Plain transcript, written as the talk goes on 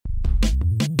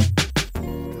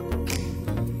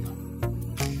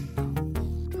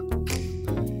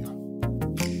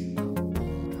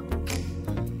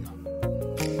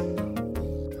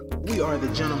are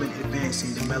the gentlemen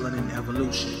advancing the melanin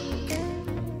evolution.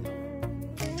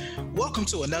 Welcome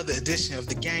to another edition of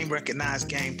the Game Recognized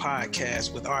Game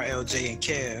Podcast with RLJ and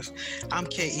Kev. I'm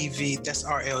KEV, that's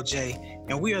RLJ,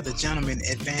 and we are the gentlemen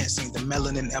advancing the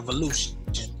melanin evolution,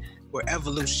 where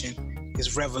evolution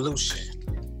is revolution.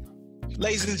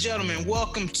 Ladies and gentlemen,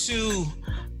 welcome to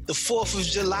the 4th of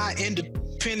July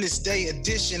Independence Day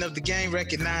edition of the Game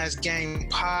Recognized Game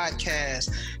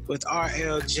Podcast with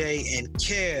RLJ and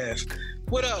Kev.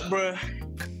 What up, bruh?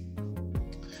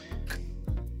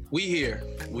 We here,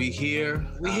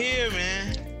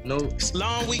 man. No, it's a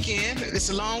long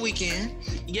weekend.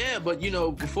 Yeah, but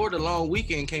before the long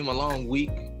weekend came a long week.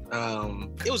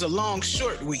 It was a long,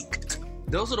 short week.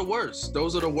 Those are the worst.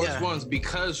 Ones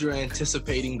because you're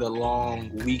anticipating the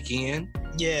long weekend.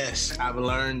 Yes. I've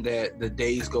learned that the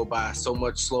days go by so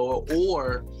much slower,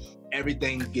 or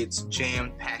everything gets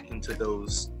jam-packed into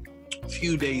those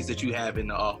few days that you have in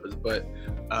the office. But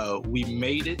we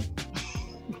made it.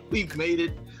 We've made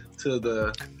it to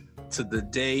the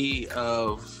day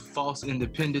of false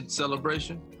independence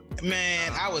celebration.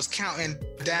 Man, I was counting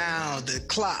down the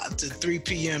clock to 3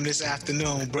 p.m. this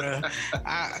afternoon, bro.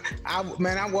 I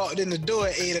walked in the door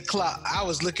at 8 o'clock. I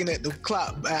was looking at the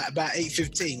clock by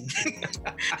 8:15.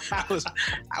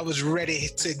 I was ready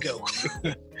to go.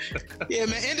 Yeah,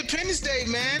 man. Independence Day,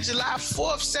 man. July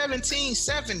 4th,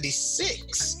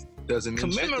 1776. Doesn't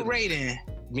mean commemorating.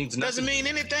 Means nothing. Doesn't mean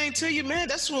anything to you, man.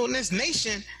 That's when this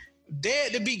nation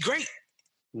dared to be great.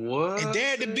 What? And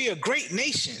dared to be a great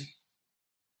nation.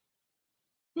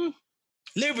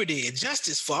 Liberty and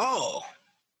justice for all.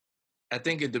 I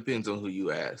think it depends on who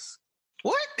you ask.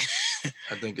 What?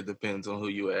 I think it depends on who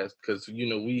you ask, because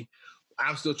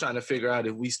I'm still trying to figure out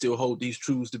if we still hold these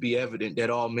truths to be evident that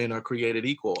all men are created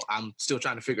equal. I'm still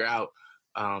trying to figure out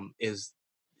is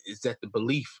that the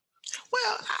belief?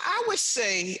 Well, I would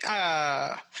say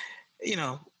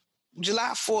July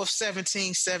 4th,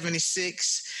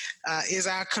 1776 is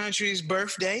our country's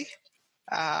birthday.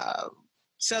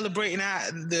 Celebrating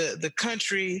the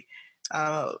country,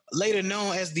 later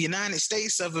known as the United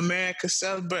States of America,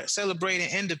 celebrating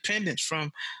independence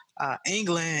from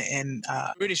England and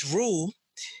British rule.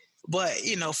 But,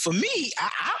 for me,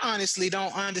 I honestly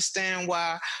don't understand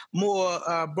why more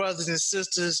brothers and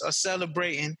sisters are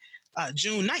celebrating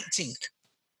June 19th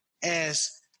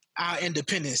as our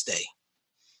Independence Day.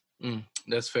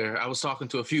 That's fair. I was talking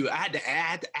to a few. I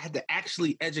had to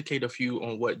actually educate a few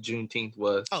on what Juneteenth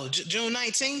was. Oh, June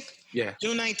 19th? Yeah.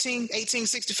 June 19th,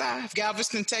 1865,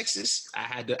 Galveston, Texas. I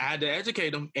had to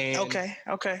educate them. And Okay.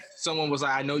 Someone was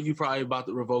like, I know you probably about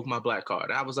to revoke my black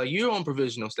card. I was like, you're on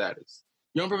provisional status.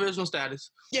 Yeah,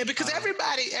 because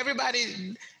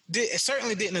everybody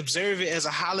certainly didn't observe it as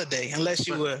a holiday unless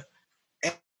you were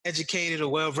educated or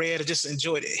well-read or just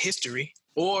enjoyed history.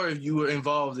 Or if you were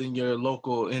involved in your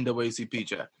local NAACP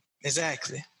chapter.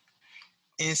 Exactly.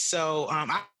 And so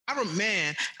I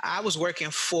was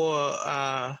working for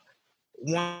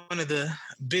one of the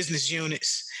business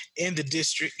units in the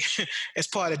district as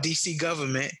part of DC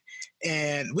government.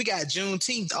 And we got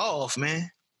Juneteenth off,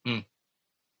 man. And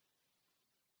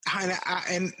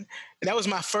that was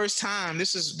my first time.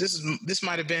 This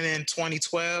might have been in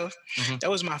 2012. Mm-hmm. That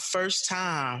was my first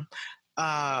time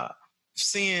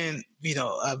seeing,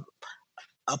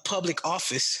 a public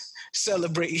office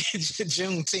celebrate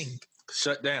Juneteenth.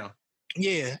 Shut down.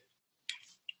 Yeah.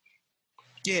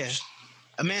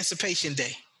 Emancipation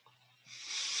Day.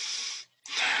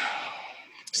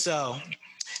 So,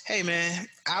 hey, man,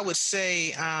 I would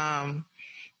say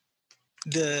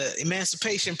the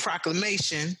Emancipation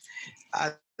Proclamation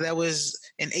that was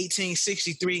in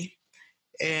 1863,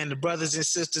 and the brothers and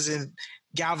sisters in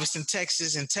Galveston,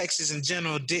 Texas, and Texas in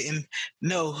general didn't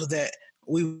know that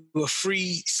we were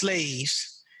free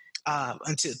slaves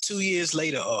until 2 years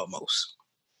later almost.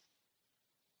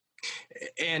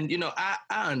 And, I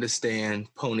understand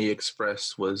Pony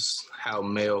Express was how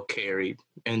mail carried.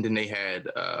 And then they had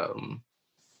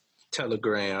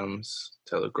telegraphs,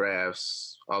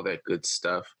 all that good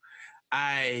stuff.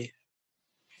 I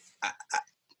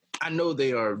know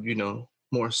they are,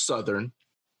 more Southern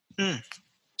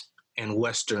and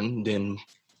Western than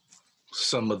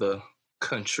some of the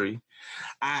country.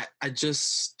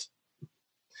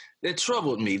 It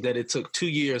troubled me that it took 2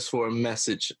 years for a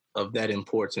message of that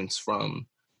importance from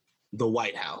the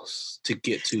White House to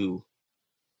get to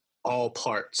all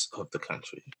parts of the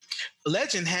country.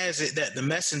 Legend has it that the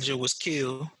messenger was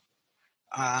killed,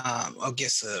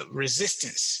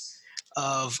 resistance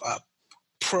of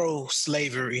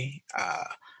pro-slavery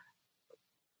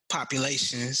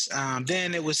populations.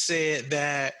 Then it was said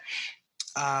that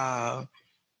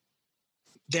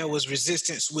there was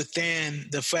resistance within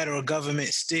the federal government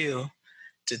still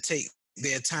to take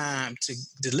their time to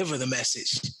deliver the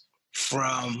message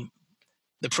from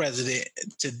the president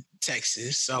to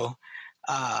Texas. So,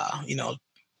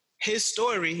 his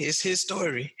story is his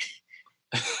story,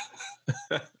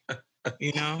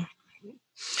 you know?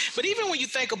 But even when you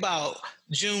think about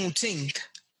Juneteenth,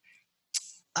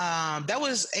 that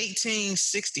was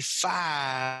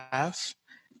 1865.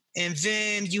 And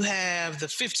then you have the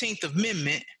 15th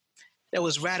Amendment that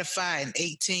was ratified in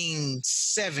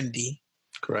 1870.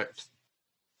 Correct.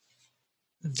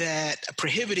 That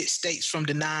prohibited states from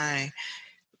denying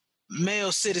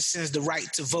male citizens the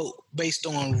right to vote based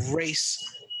on race,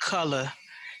 color,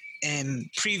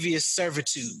 and previous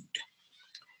servitude.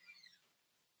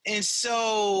 And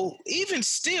so even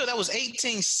still, that was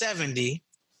 1870.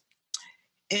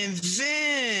 And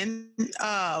then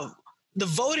the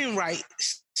Voting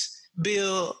Rights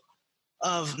Bill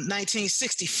of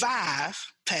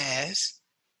 1965 passed,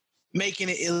 making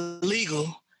it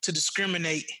illegal to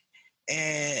discriminate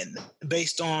and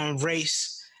based on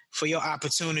race for your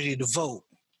opportunity to vote.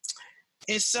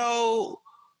 And so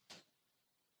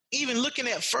even looking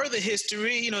at further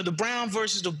history, the Brown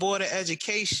versus the Board of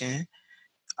Education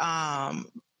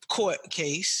court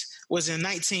case was in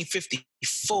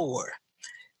 1954,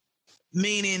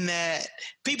 meaning that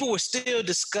people were still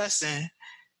discussing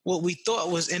what we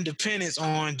thought was independence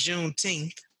on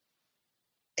Juneteenth,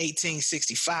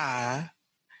 1865,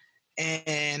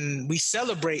 and we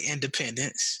celebrate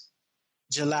independence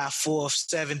July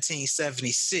 4th,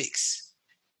 1776.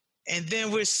 And then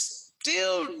we're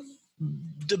still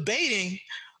debating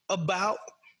about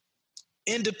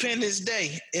Independence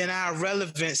Day and our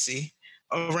relevancy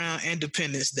around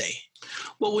Independence Day.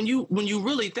 Well, when you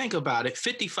really think about it,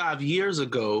 55 years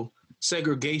ago,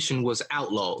 segregation was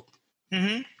outlawed.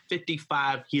 Mm-hmm.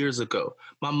 55 years ago.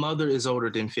 My mother is older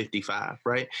than 55,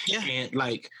 right? Yeah. And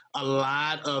like a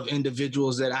lot of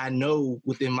individuals that I know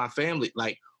within my family,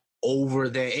 like over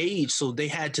their age, so they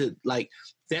had to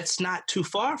that's not too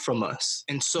far from us.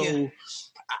 And so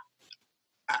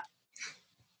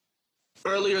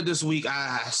earlier this week,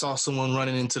 I saw someone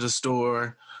running into the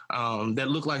store that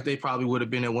looked like they probably would have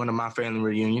been at one of my family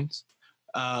reunions,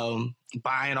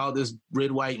 buying all this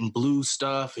red, white, and blue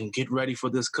stuff and get ready for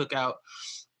this cookout.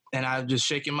 And I'm just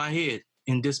shaking my head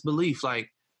in disbelief. Like,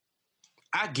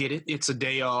 I get it. It's a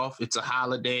day off. It's a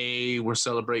holiday. We're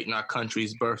celebrating our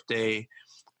country's birthday.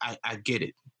 I get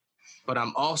it. But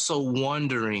I'm also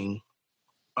wondering,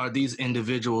 are these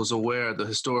individuals aware of the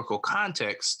historical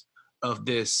context of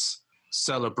this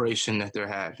celebration that they're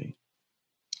having?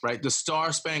 Right? The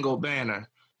Star-Spangled Banner,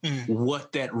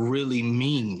 what that really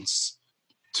means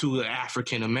to an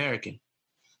African American,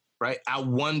 right? I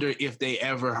wonder if they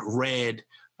ever read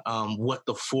what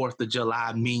the 4th of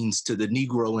July means to the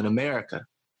Negro in America.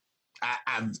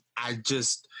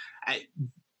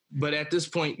 But at this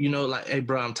point, hey,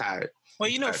 bro, I'm tired.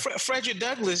 Well, Frederick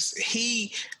Douglass,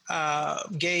 he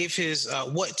gave his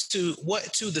 "What to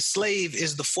the Slave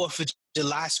is the 4th of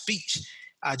July" speech,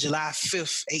 July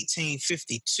 5th,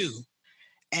 1852,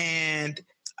 and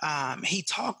he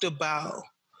talked about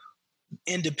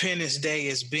Independence Day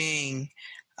as being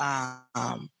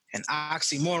an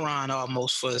oxymoron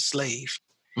almost for the slave,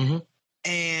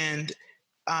 and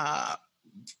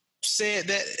said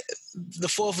that the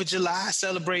 4th of July,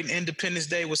 celebrating Independence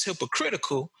Day, was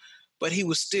hypocritical, but he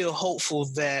was still hopeful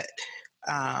that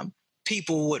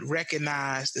people would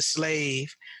recognize the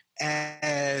slave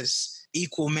as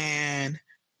equal man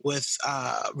with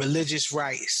religious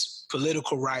rights,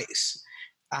 political rights,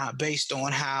 based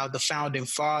on how the founding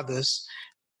fathers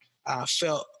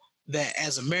felt that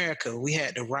as America, we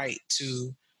had the right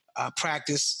to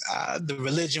practice the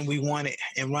religion we wanted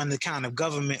and run the kind of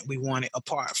government we wanted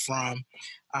apart from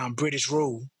British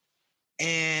rule.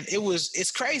 And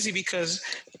it's crazy because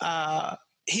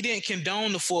he didn't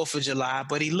condone the 4th of July,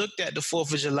 but he looked at the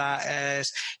 4th of July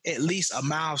as at least a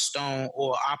milestone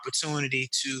or opportunity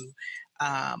to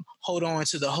hold on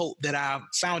to the hope that our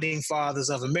founding fathers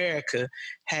of America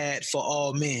had for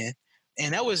all men.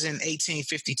 And that was in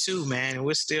 1852, man, and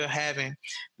we're still having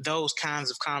those kinds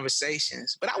of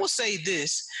conversations. But I will say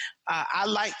this, I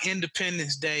like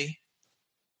Independence Day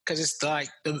because it's like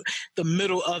the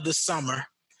middle of the summer.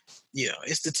 Yeah,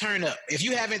 it's the turn up. If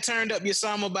you haven't turned up your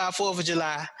summer by 4th of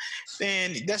July,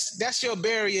 then that's your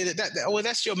barrier.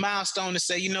 That's your milestone to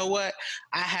say, you know what?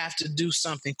 I have to do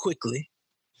something quickly.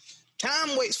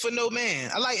 Time waits for no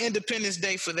man. I like Independence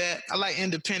Day for that. I like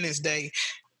Independence Day.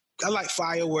 I like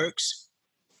fireworks.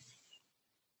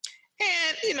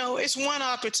 And, it's one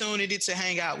opportunity to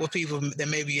hang out with people that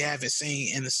maybe you haven't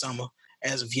seen in the summer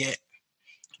as of yet.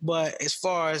 But as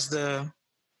far as the,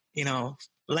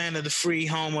 land of the free,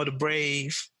 home of the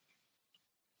brave,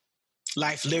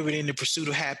 life, liberty, and the pursuit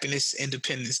of happiness,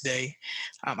 Independence Day.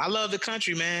 I love the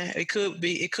country, man. It could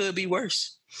be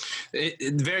worse.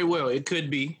 Very well, it could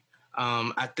be.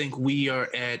 I think we are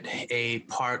at a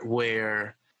part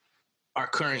where our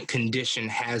current condition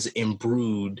has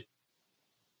imbrued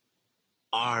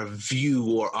our view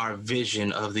or our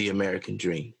vision of the American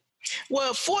dream.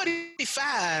 Well,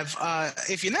 45,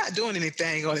 if you're not doing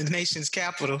anything in the nation's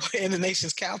capital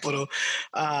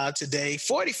today,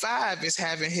 45 is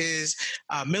having his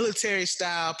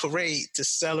military-style parade to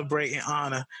celebrate and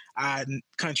honor our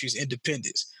country's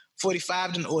independence.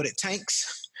 45 done ordered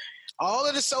tanks. All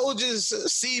of the soldiers,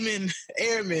 seamen,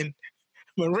 airmen,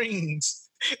 Marines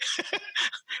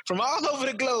from all over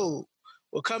the globe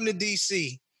will come to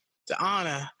D.C. to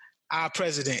honor our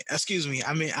president.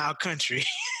 Our country.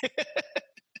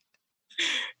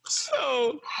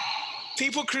 So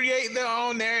people create their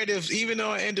own narratives even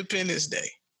on Independence Day.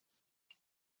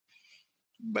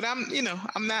 But I'm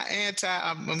not anti.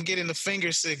 I'm getting the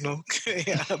finger signal.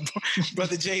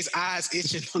 Brother Jay's eyes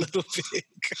itching a little bit.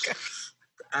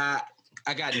 I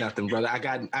got nothing, brother. I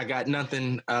got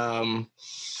nothing.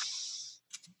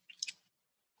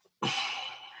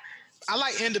 I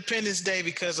like Independence Day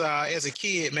because as a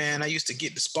kid, man, I used to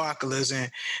get the sparklers, and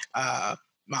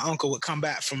my uncle would come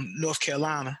back from North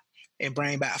Carolina and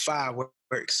bring back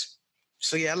fireworks.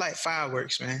 So yeah, I like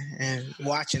fireworks, man, and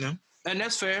watching them. And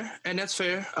that's fair.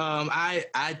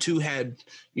 I too had,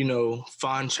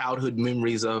 fond childhood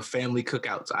memories of family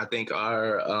cookouts. I think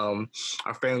our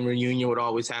family reunion would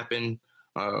always happen,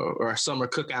 or our summer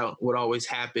cookout would always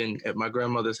happen at my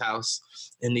grandmother's house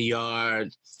in the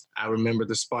yard. I remember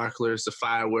the sparklers, the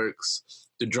fireworks,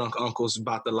 the drunk uncles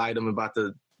about to light them, about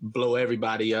to blow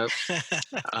everybody up.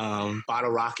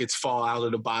 Bottle rockets fall out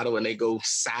of the bottle and they go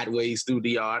sideways through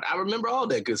the yard. I remember all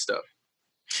that good stuff.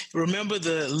 Remember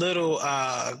the little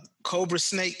cobra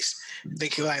snakes? They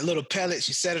could like little pellets.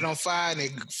 You set it on fire and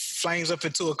it flames up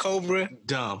into a cobra.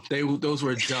 Dumb. Those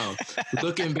were dumb.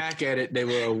 Looking back at it, they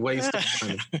were a waste of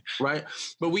money, right?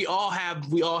 But we all have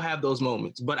those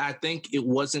moments. But I think it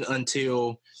wasn't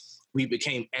until we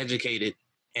became educated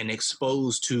and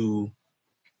exposed to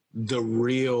the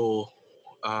reality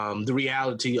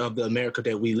of the America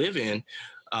that we live in,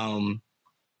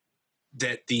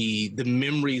 that the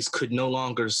memories could no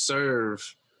longer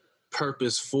serve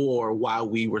purpose for while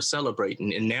we were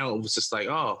celebrating. And now it was just like,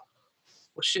 oh,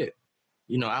 well, shit,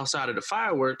 outside of the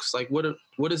fireworks, like what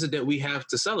is it that we have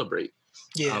to celebrate?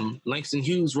 Yeah. Langston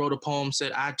Hughes wrote a poem,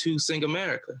 said, "I too sing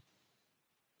America,"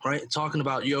 right? Talking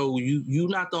about, you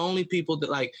not the only people that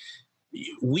like,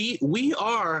 we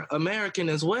are American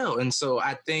as well. And so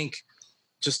I think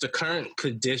just the current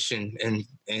condition and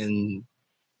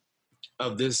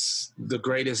of the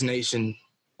greatest nation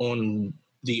on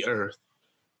the earth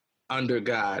under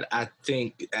God, I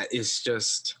think it's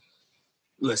just,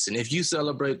 listen, if you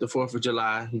celebrate the 4th of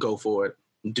July, go for it,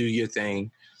 do your thing.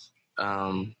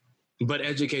 But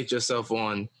educate yourself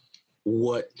on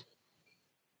what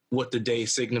the day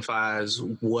signifies,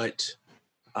 who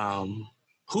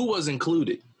was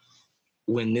included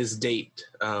when this date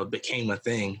became a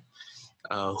thing,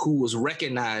 who was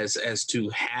recognized as to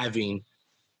having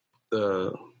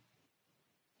the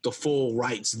full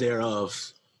rights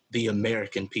thereof, the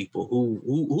American people,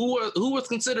 who was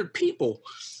considered people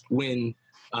when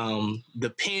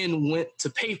the pen went to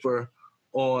paper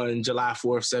on July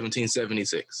 4th,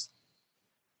 1776.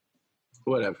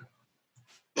 Whatever.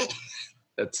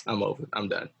 I'm over. I'm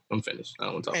done. I'm finished. I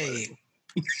don't want to talk about it.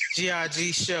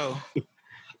 GRG show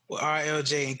with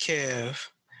RLJ and Kev.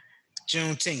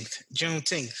 Juneteenth.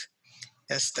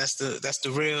 That's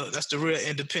the real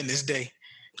Independence Day.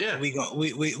 Yeah,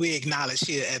 we acknowledge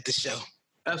here at the show.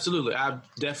 Absolutely, I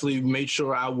definitely made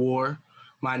sure I wore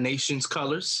my nation's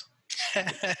colors,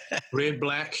 red,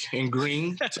 black, and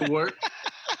green to work.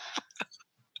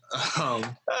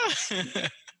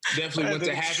 Definitely went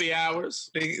to happy hours.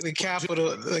 The capital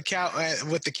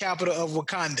with the capital of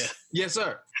Wakanda. Yes,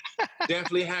 sir.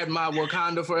 Definitely had my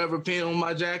Wakanda Forever pin on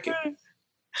my jacket.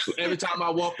 So every time I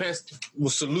walk past,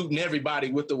 was saluting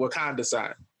everybody with the Wakanda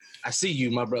sign. I see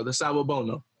you, my brother.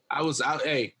 Sawabono. I was out.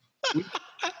 Hey,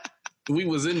 we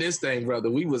was in this thing, brother.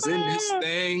 We was in this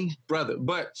thing, brother.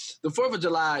 But the 4th of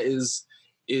July is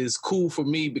cool for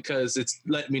me because it's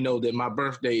letting me know that my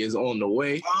birthday is on the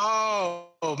way. Oh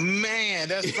man,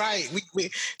 that's right.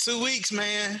 We 2 weeks,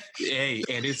 man. Hey,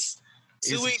 and it's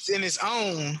 2 weeks in its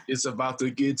own. It's about to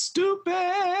get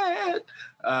stupid.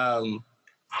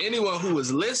 Anyone who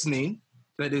is listening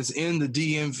that is in the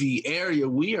DMV area,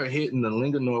 we are hitting the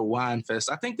Linganore Wine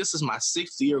Fest. I think this is my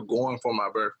 6th year going for my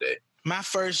birthday. My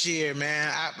first year,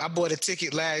 man. I bought a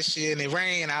ticket last year and it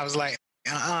rained. I was like,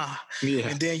 Yeah.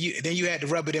 And then you had to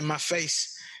rub it in my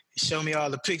face. Show me all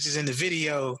the pictures in the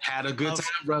video. Had a good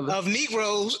time, brother. Of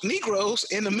Negroes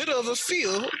in the middle of a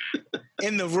field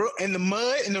in the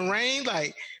mud, in the rain.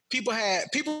 Like people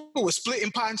were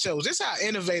splitting ponchos. This is how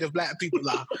innovative black people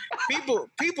are.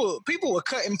 People were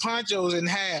cutting ponchos in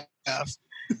half,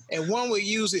 and one would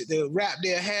use it to wrap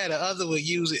their hair, the other would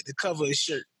use it to cover his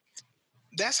shirt.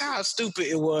 That's how stupid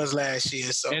it was last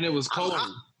year. So, and it was cold.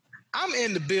 I'm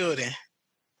in the building.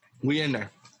 We in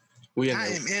there. I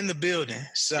am in the building.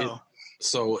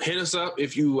 So hit us up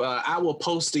if you. I will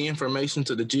post the information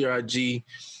to the GRG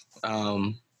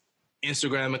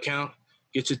Instagram account.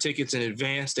 Get your tickets in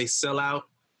advance. They sell out.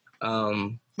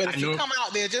 But if you come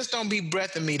out there, just don't be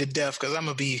breathing me to death because I'm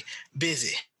gonna be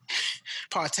busy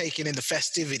partaking in the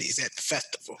festivities at the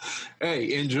festival.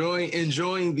 Hey,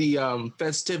 enjoying the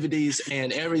festivities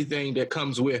and everything that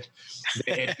comes with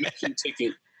the admission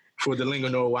ticket for the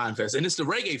Linganore Wine Fest. And it's the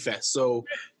reggae fest. So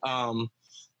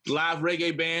live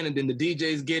reggae band, and then the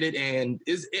DJs get it, and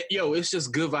it's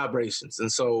just good vibrations.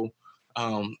 And so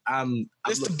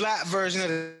it's the black version of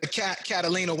the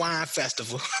Catalina Wine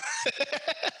Festival.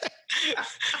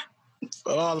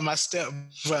 For all of my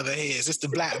stepbrother heads, it's the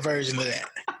black version of that.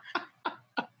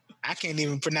 I can't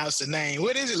even pronounce the name.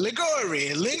 What is it?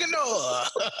 Linganore.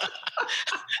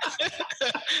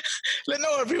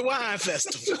 Linganore Wine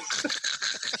Festival.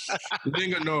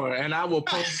 Linganore. And I will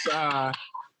post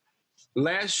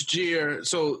last year.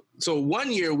 So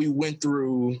 1 year we went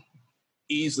through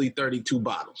easily 32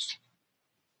 bottles.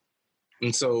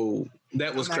 And so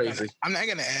that was crazy. I'm not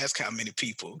going to ask how many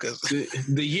people, because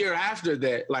the year after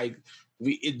that,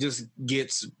 it just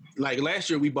gets like last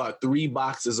year we bought 3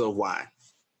 boxes of wine.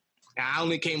 And I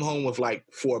only came home with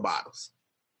 4 bottles.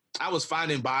 I was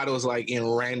finding bottles in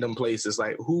random places,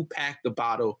 who packed the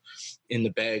bottle in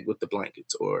the bag with the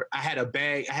blankets, or I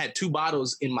had 2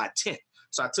 bottles in my tent.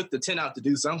 So I took the tent out to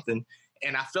do something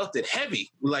and I felt it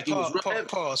heavy. It was real heavy.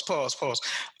 Pause.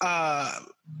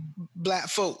 Black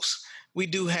folks, we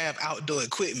do have outdoor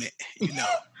equipment,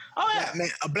 Oh, yeah.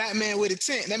 A black man with a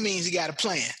tent, that means he got a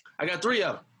plan. I got 3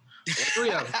 of them.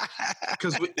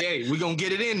 Because we're going to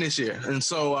get it in this year. And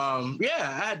so, I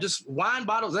had just wine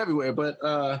bottles everywhere. But,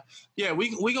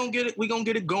 we going to get it. We're going to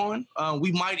get it going.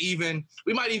 We might even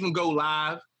go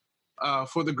live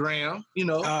for the gram,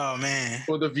 Oh, man.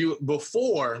 For the view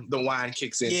before the wine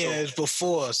kicks in. Yeah, it's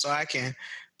before. So I can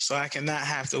not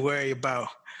have to worry about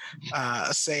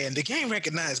saying the Game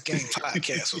Recognized Game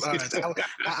Podcast.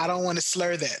 I don't want to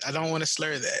slur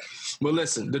that. Well,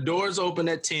 listen, the doors open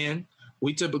at 10.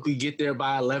 We typically get there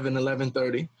by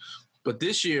 11:30. But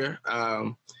this year,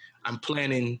 I'm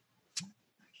planning,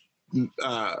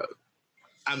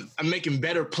 I'm making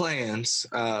better plans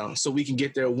so we can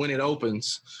get there when it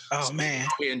opens. Oh, man.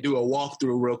 Go ahead and do a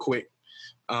walkthrough real quick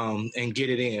and get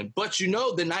it in. But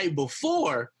the night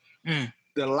before,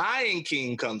 The Lion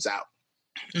King comes out.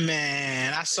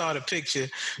 Man, I saw the picture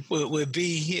with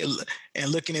B here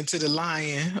and looking into the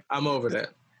lion. I'm over that.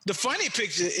 The funny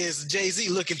picture is Jay-Z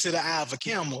looking to the eye of a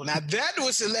camel. Now, that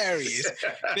was hilarious.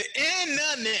 The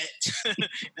internet,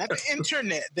 not the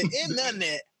internet, the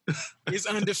internet is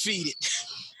undefeated.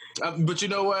 But you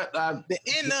know what? The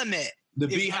internet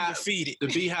is undefeated. The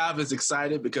Beehive is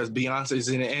excited because Beyonce's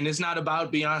in it. And it's not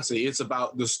about Beyonce. It's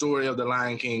about the story of the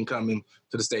Lion King coming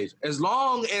to the stage. As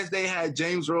long as they had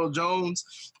James Earl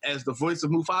Jones as the voice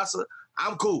of Mufasa,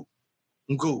 I'm cool.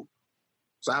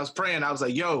 So I was praying. I was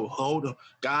like, yo, hold on.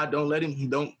 God, don't let him,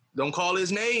 don't call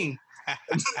his name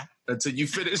until you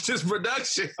finish this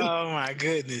production. Oh, my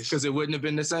goodness. Because it wouldn't have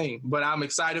been the same. But I'm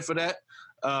excited for that.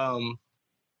 I'm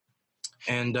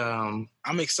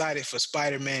excited for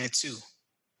Spider-Man 2.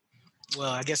 Well,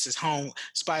 I guess it's home.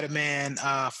 Spider-Man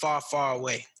Far, Far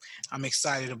Away. I'm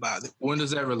excited about it. When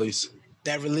does that release?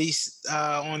 That released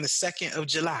on the 2nd of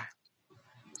July.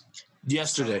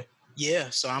 Yesterday.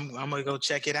 So I'm going to go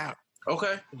check it out.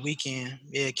 Okay. Weekend.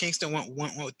 Yeah, Kingston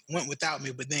went without me,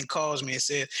 but then calls me and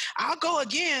said, I'll go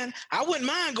again. I wouldn't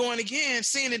mind going again,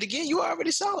 seeing it again. You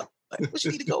already saw it. What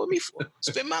you need to go with me for?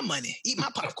 Spend my money, eat my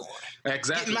popcorn,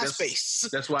 exactly. Get in my space.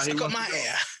 That's why he wants my to go.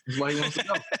 air. That's why he wants to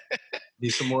go.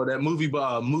 Need some more of that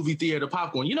movie theater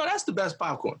popcorn. That's the best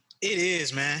popcorn. It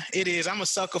is, man. It is. I'm a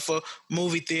sucker for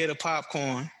movie theater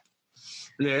popcorn.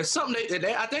 Yeah, it's something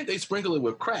I think they sprinkle it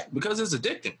with crack because it's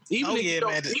addicting. Even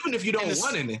if you don't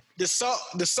want any. The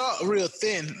salt real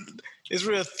thin. It's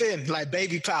real thin, like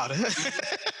baby powder.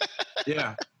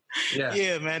 Yeah.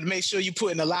 Yeah, man. Make sure you're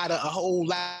putting a whole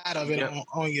lot of it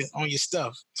on your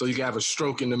stuff. So you can have a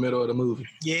stroke in the middle of the movie.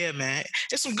 Yeah, man.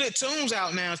 There's some good tunes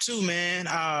out now too, man.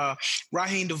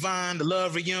 Raheem Devine, The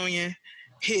Love Reunion,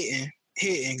 hitting.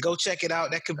 Go check it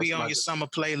out. That could be on your summer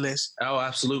playlist. Oh,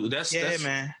 absolutely. That's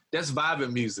man. That's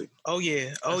vibing music. Oh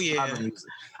yeah. Vibing music.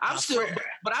 I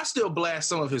still blast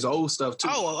some of his old stuff too.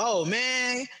 Oh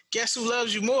man. Guess Who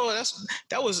Loves You More?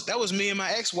 That was me and my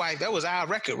ex-wife. That was our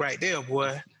record right there,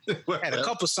 boy. Had a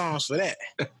couple songs for that.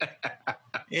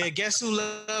 Yeah, Guess Who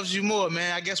Loves You More,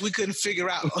 man. I guess we couldn't figure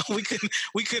out. we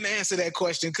couldn't answer that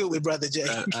question, could we, Brother Jay?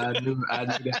 I knew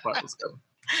that part was coming.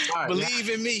 Right, believe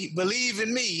in me. We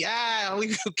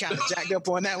kind of jacked up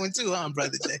on that one too, huh,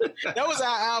 Brother Jay? That was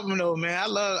our album though, man. I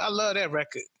love that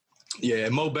record. Yeah,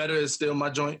 Mo Better is still my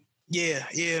joint. Yeah,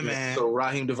 man. So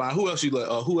Raheem Devine. Who else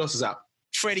who else is out?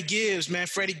 Freddie Gibbs, man.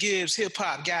 Freddie Gibbs, hip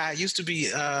hop guy, used to be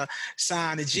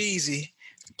signed to Jeezy,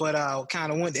 but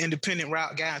kind of went the independent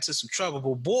route, got into some trouble.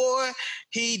 But boy,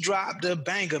 he dropped a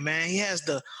banger, man. He has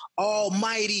the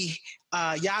almighty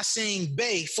Yasin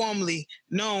Bey, formerly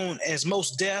known as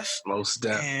Most Def.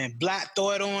 And Black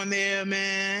Thought on there,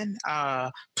 man.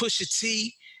 Pusha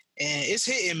T. And it's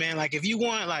hitting, man. Like if you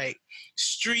want like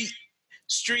street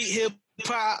hip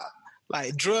hop,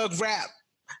 like drug rap,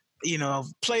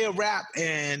 player rap,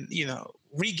 and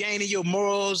regaining your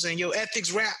morals and your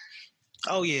ethics rap.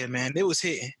 Oh yeah, man. It was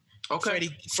hitting. Okay.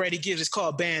 Freddie Gibbs is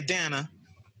called Bandana.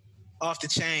 Off the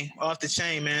chain,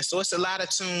 man. So it's a lot of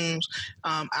tunes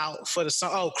out for the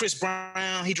song. Oh, Chris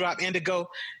Brown, he dropped Indigo,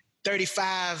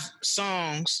 35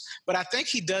 songs, but I think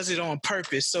he does it on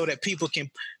purpose so that people can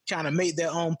kind of make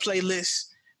their own playlist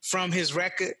from his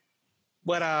record.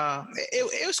 But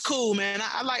it was cool, man.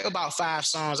 I like about 5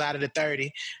 songs out of the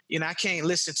 30. I can't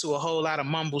listen to a whole lot of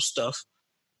mumble stuff,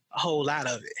 a whole lot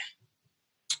of it.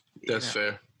 That's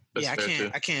fair.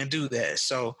 I can't do that.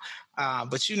 So,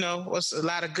 but what's a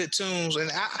lot of good tunes, and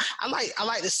I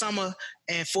like the summer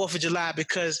and 4th of July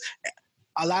because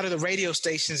a lot of the radio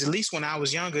stations, at least when I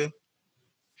was younger,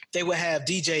 they would have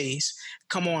DJs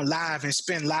come on live and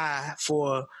spin live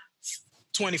for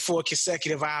 24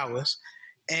 consecutive hours.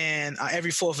 And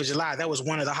every 4th of July, that was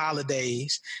one of the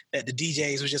holidays that the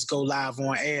DJs would just go live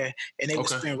on air and they would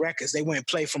spin records. They wouldn't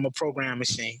play from a program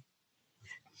machine.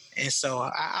 And so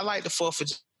I like the 4th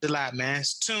of July, man.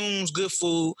 It's tunes, good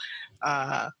food,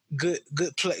 good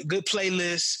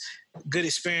playlists, good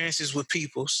experiences with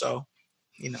people. So,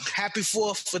 happy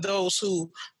 4th for those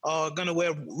who are going to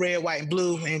wear red, white, and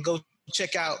blue and go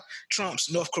check out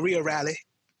Trump's North Korea rally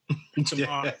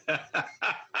tomorrow.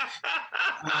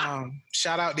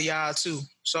 Shout out to y'all too.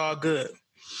 It's all good.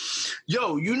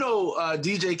 Yo,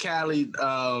 DJ Khaled,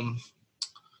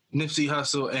 Nipsey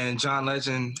Hussle, and John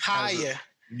Legend. Higher.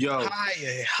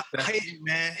 Hitting,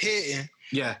 man.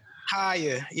 Yeah.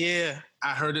 Higher. Yeah. I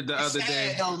heard it the other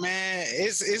day. Though, man.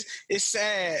 It's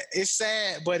sad. It's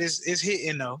sad, but it's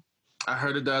hitting though. I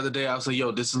heard it the other day. I was like,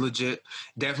 yo, this is legit.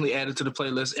 Definitely added to the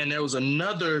playlist. And there was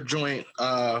another joint.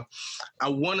 I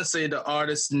want to say the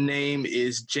artist's name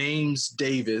is James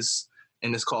Davis,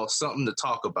 and it's called Something to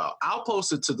Talk About. I'll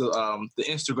post it to the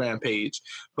Instagram page,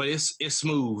 but it's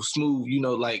smooth,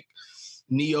 like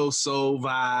neo soul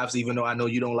vibes, even though I know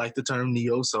you don't like the term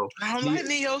neo soul. I don't like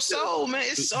neo soul, man.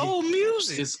 It's soul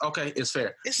music. It's okay. It's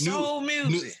fair. It's soul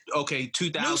music.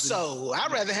 2000. New soul.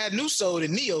 I'd rather have new soul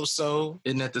than neo soul.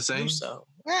 Isn't that the same? New soul.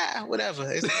 Yeah,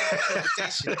 whatever. It's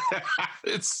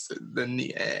it's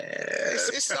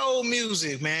soul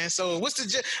music, man. So what's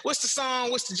the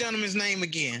song? What's the gentleman's name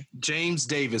again? James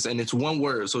Davis, and it's one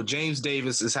word. So James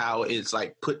Davis is how it's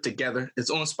like put together.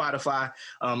 It's on Spotify.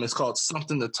 It's called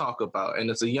Something to Talk About, and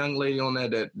it's a young lady on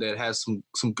there that has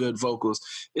some good vocals.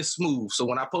 It's smooth. So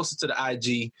when I post it to the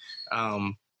IG,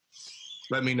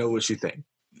 let me know what you think.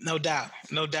 No doubt.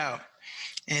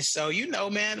 And so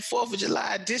man, the 4th of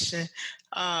July edition.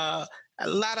 A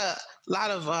lot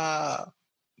of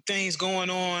things going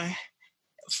on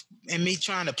and me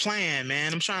trying to plan,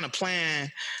 man. I'm trying to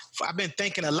plan. I've been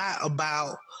thinking a lot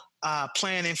about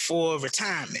planning for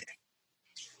retirement.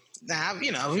 Now,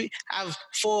 I've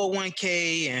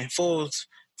 401k and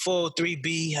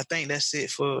 403b. I think that's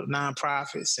it for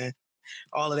nonprofits and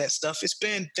all of that stuff. It's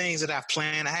been things that I've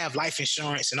planned. I have life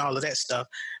insurance and all of that stuff.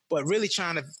 But really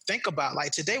trying to think about,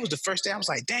 like, today was the first day I was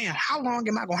like, damn, how long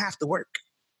am I going to have to work?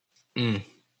 And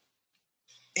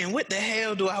what the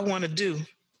hell do I want to do?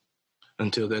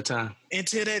 Until that time,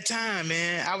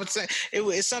 man. I would say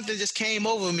it's something just came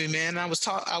over me, man. I was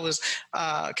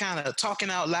kind of talking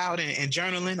out loud and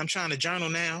journaling. I'm trying to journal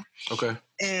now. Okay.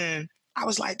 And I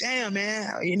was like, damn,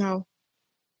 man,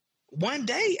 one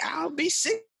day I'll be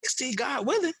 60, God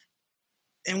willing.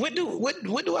 And what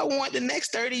do I want the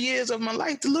next 30 years of my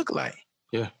life to look like?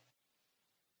 Yeah.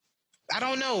 I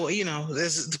don't know,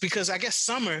 because I guess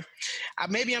summer,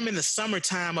 maybe I'm in the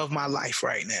summertime of my life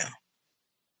right now.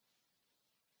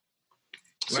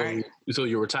 Right? So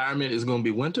your retirement is going to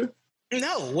be winter?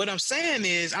 No, what I'm saying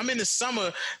is I'm in the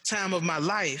summertime of my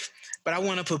life, but I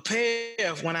want to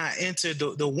prepare when I enter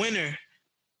the winter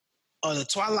or the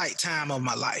twilight time of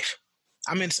my life.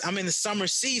 I'm in the summer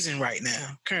season right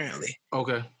now, currently.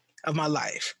 Okay. Of my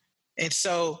life. And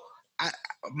so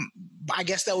I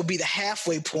guess that would be the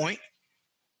halfway point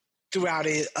throughout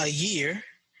a year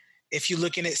if you're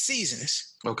looking at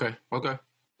seasons. Okay.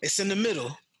 It's in the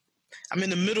middle. I'm in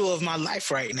the middle of my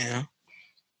life right now.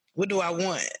 What do I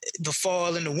want the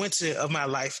fall and the winter of my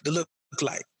life to look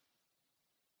like?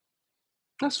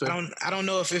 That's fair. I don't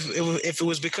know if it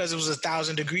was because it was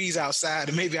 1,000 degrees outside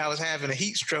and maybe I was having a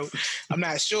heat stroke. I'm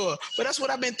not sure. But that's what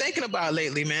I've been thinking about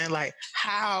lately, man. Like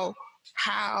what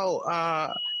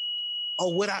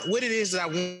it is that I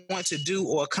want to do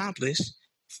or accomplish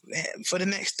for the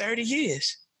next 30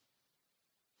 years.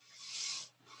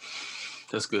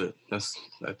 That's good. That's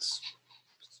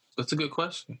a good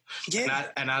question. Yeah.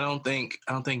 And I don't think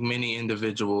many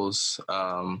individuals,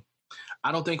 I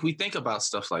don't think we think about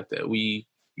stuff like that. We're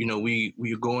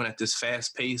going at this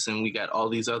fast pace and we got all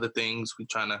these other things. We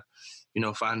trying to,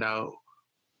 find out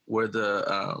where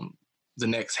the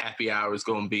next happy hour is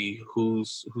going to be,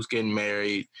 who's getting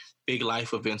married, big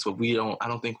life events. But I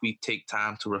don't think we take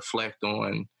time to reflect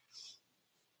on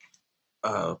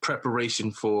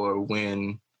preparation for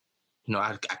when,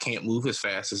 I can't move as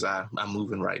fast as I'm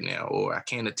moving right now, or I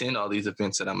can't attend all these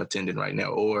events that I'm attending right now,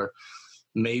 or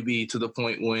maybe to the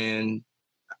point when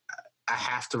I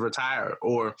have to retire,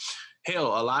 or hell,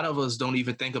 a lot of us don't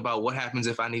even think about what happens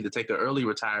if I need to take an early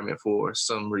retirement for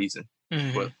some reason.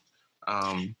 Mm-hmm. But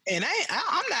and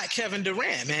I'm not Kevin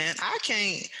Durant, man. I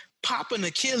can't pop an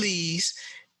Achilles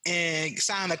and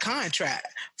sign a contract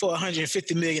for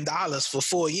 $150 million for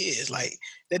 4 years. Like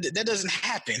that doesn't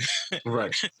happen.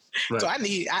 Right. So I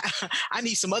need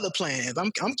some other plans.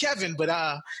 I'm Kevin, but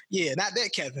not that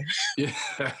Kevin. Yeah.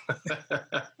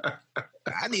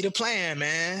 I need a plan,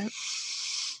 man.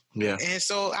 Yeah. And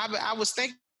so I was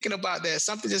thinking about that.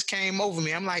 Something just came over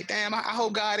me. I'm like, damn, I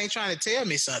hope God ain't trying to tell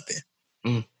me something.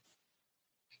 Mm.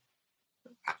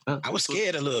 I was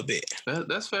scared a little bit.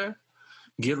 That's fair.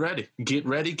 Get ready.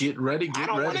 I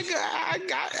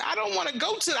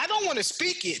don't want to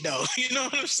speak it though. You know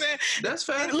what I'm saying? That's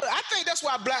fair. And look, I think that's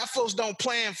why black folks don't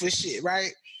plan for shit,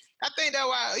 right? I think that's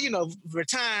why,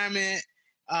 retirement,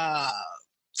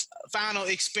 final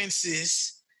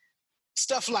expenses,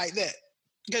 stuff like that.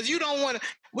 Because you don't want to,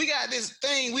 we got this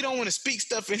thing, we don't want to speak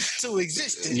stuff into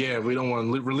existence. Yeah, we don't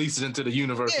want to release it into the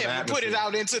universe. Yeah, we put it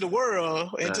out into the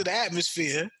world, into the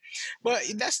atmosphere. But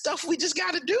that's stuff we just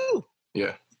got to do.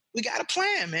 Yeah. We got a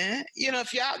plan, man.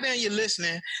 If you're out there and you're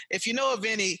listening, if you know of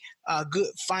any good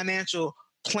financial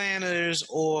planners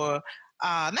or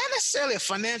not necessarily a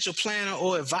financial planner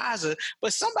or advisor,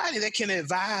 but somebody that can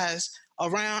advise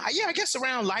around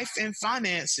life and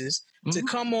finances, mm-hmm. to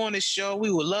come on the show,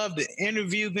 we would love to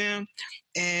interview them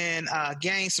and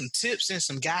gain some tips and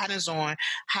some guidance on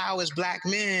how as black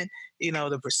men,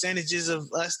 the percentages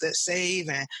of us that save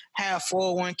and have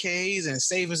 401ks and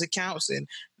savings accounts and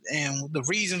the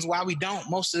reasons why we don't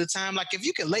most of the time. Like if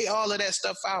you can lay all of that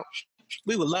stuff out,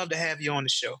 we would love to have you on the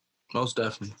show. Most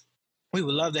definitely. We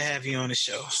would love to have you on the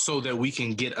show. So that we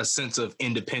can get a sense of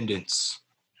independence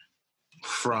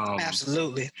from...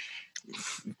 Absolutely.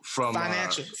 From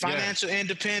financial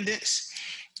independence,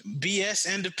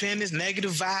 BS independence,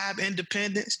 negative vibe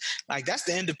independence. Like that's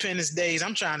the independence days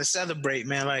I'm trying to celebrate,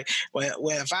 man. Like when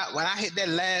I hit that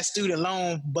last student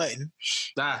loan button,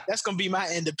 that's gonna be my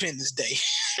independence day.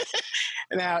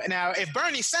 Now, if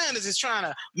Bernie Sanders is trying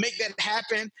to make that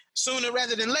happen sooner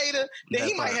rather than later, then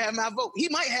he might have my vote. He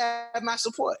might have my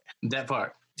support. That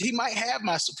part. He might have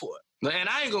my support. And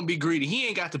I ain't gonna be greedy. He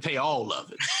ain't got to pay all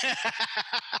of it.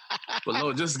 But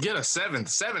Lord, just get a 7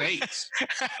 8.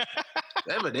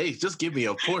 7 8. Just give me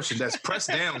a portion that's pressed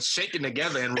down, shaken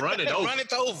together, and run it over.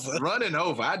 Running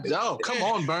over. Come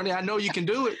on, Bernie. I know you can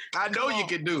do it. You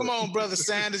can do it. Come on, Brother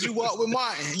Sanders. You walk with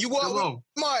Martin.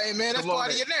 Martin, man. That's part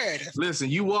of your narrative.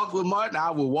 Listen, you walk with Martin, I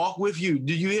will walk with you.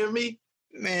 Do you hear me?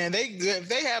 Man, if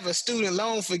they have a student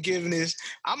loan forgiveness,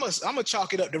 I'm gonna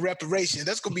chalk it up to reparations.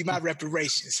 That's gonna be my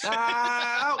reparations.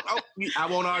 I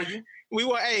won't argue.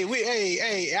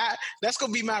 That's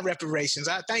gonna be my reparations.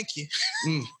 I thank you.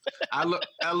 I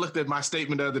looked at my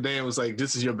statement the other day and was like,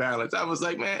 "This is your balance." I was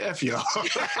like, "Man, F y'all.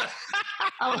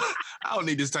 I don't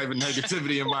need this type of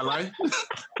negativity in my life."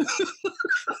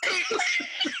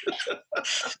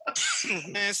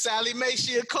 Man, Sally Mae,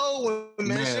 she a cold one,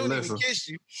 man. She don't even kiss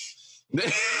you. She don't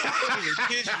even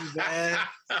kiss you, man.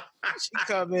 She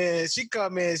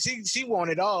come in. She want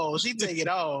it all. She take it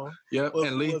all. Yep, with,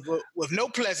 and leave with no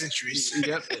pleasantries.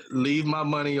 Yep, leave my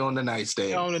money on the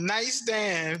nightstand. On the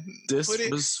nightstand.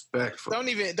 Disrespectful. Don't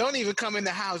even come in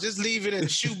the house. Just leave it in the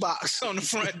shoebox on the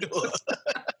front door.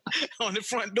 On the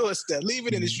front doorstep. Leave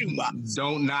it in the shoebox.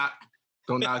 Don't knock.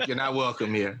 You're not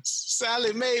welcome here.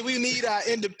 Sally Mae, we need our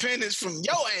independence from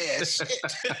your ass.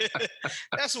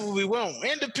 That's what we want.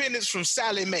 Independence from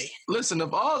Sally Mae. Listen,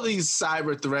 of all these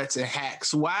cyber threats and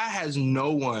hacks, why has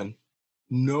no one,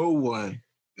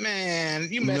 man,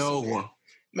 you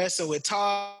messing with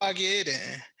Target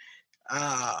and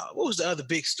what was the other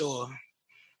big store?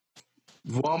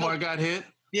 Walmart got hit.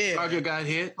 Yeah, Target got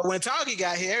hit. But when Target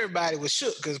got hit, everybody was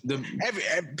shook because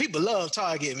people love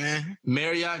Target, man.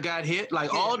 Marriott got hit.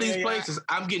 Like all these places,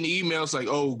 I'm getting emails like,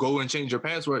 "Oh, go and change your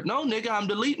password." No, nigga, I'm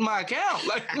deleting my account.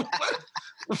 Like,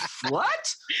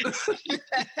 what?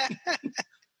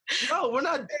 No, we're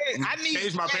not. I need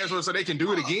change my password so they can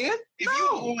do it again. If you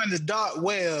on the dark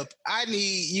web, I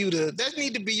need you to. That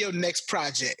need to be your next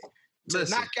project to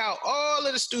knock out all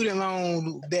of the student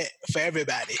loan debt for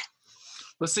everybody.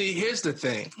 But see, here's the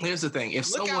thing. If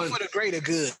Look out for the greater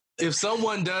good. If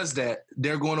someone does that,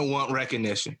 they're going to want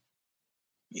recognition.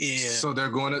 Yeah. So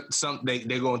they're going to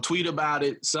they're going to tweet about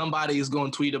it. Somebody is going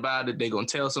to tweet about it. They're going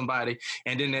to tell somebody,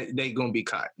 and then they're going to be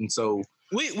caught. And so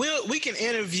we can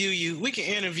interview you. We can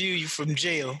interview you from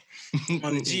jail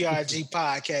on the GRG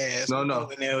podcast. No,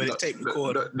 tape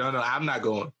recorder. No, I'm not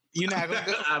going. You're not gonna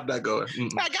go? I'm not going.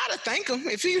 I gotta thank him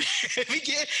if he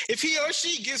or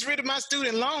she gets rid of my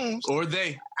student loans, or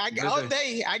they. I gotta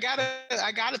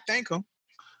thank them.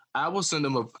 I will send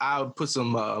them I'll put some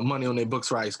money on their books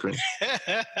for ice cream.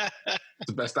 It's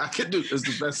the best I can do. It's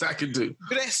the best I can do.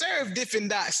 But they serve Dippin'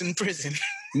 Dots in prison.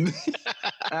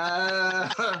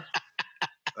 I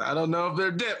don't know if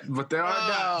they're dipped, but there are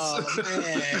dots.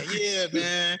 Man. Yeah,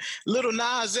 man. Little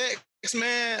Nas X,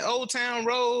 man. Old Town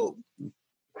Road.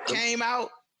 Came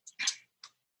out.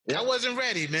 I wasn't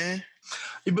ready, man.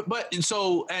 But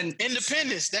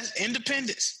independence. That's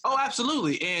independence. Oh,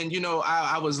 absolutely. And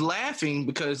I was laughing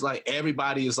because like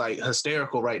everybody is like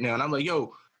hysterical right now, and I'm like,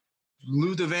 yo,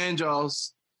 Luther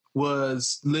Vandross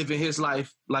was living his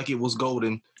life like it was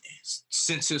golden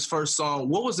since his first song.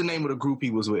 What was the name of the group he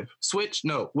was with? Switch?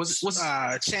 No, what's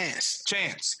Chance.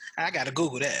 Chance. I gotta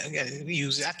Google that. I gotta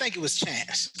use it. I think it was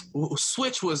Chance.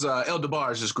 Switch was El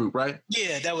DeBarge's group, right?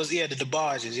 Yeah, that was the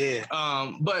DeBarges. Yeah.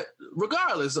 But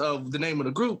regardless of the name of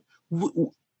the group,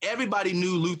 everybody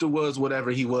knew Luther was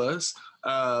whatever he was.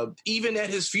 Even at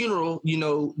his funeral,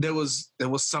 there was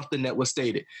something that was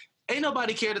stated. Ain't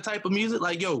nobody care the type of music.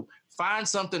 Like, yo, find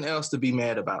something else to be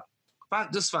mad about.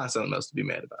 Just find something else to be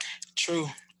mad about. True.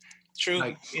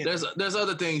 Like there's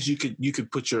other things you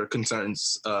could put your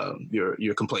concerns,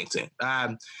 your complaints in.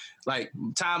 Like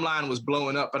timeline was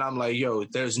blowing up, and I'm like, yo,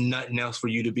 there's nothing else for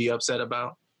you to be upset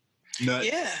about.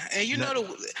 Yeah, and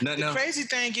the crazy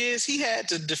thing is he had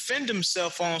to defend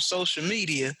himself on social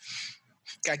media.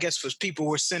 I guess because people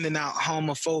were sending out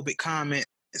homophobic comments,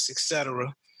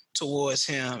 etc., towards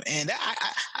him, and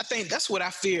I think that's what I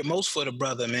feared most for the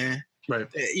brother, man. Right.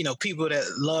 People that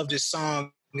love this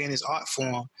song in his art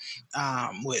form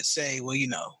would say, well,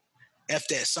 F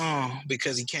that song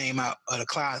because he came out of the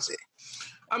closet.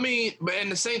 I mean, and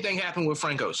the same thing happened with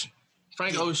Frank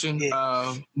Ocean.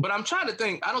 Yeah. But I'm trying to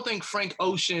think. I don't think Frank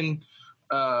Ocean,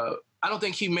 I don't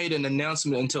think he made an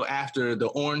announcement until after the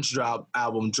Orange Drop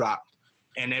album dropped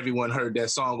and everyone heard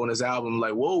that song on his album.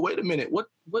 Like, whoa, wait a minute. What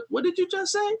did you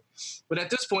just say? But at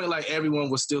this point, like everyone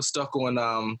was still stuck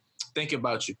on Thinking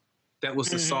About You. That was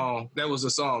the song. That was the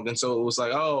song. And so it was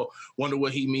like, oh, wonder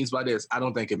what he means by this. I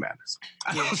don't think it matters.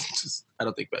 I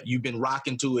don't think that. You've been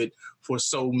rocking to it for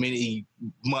so many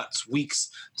months,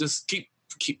 weeks. Just keep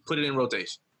put it in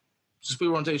rotation. Just put it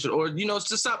in rotation. Or,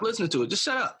 just stop listening to it. Just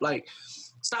shut up. Like,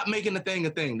 stop making the thing a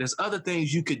thing. There's other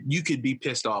things you could be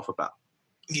pissed off about.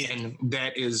 Yeah. And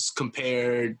that is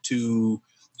compared to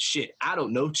shit, I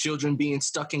don't know, children being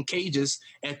stuck in cages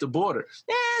at the border.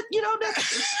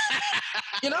 That's,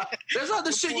 there's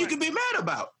other shit you can be mad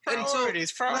about.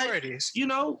 Priorities. Like,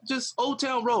 just Old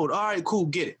Town Road. All right, cool,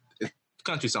 get it.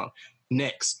 Country song.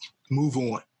 Next, move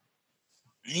on.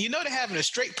 And they're having a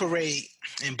straight parade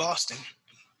in Boston.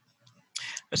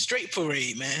 A straight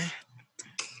parade, man.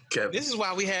 Kevin. This is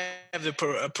why we have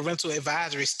the parental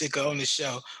advisory sticker on the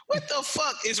show. What the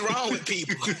fuck is wrong with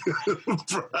people? Who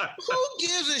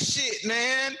gives a shit,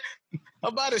 man,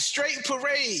 about a straight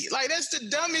parade? Like, that's the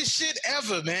dumbest shit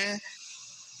ever, man.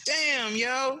 Damn,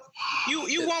 yo.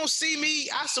 You won't see me.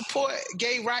 I support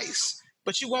gay rights,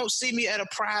 but you won't see me at a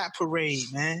pride parade,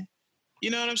 man. You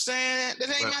know what I'm saying? That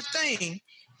ain't my thing.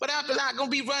 But I'm not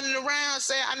gonna be running around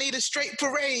saying I need a straight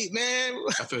parade, man.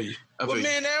 I feel you.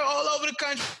 Man, they're all over the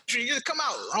country. Just come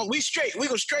out. We straight. We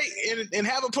go straight and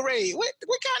have a parade. What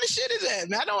kind of shit is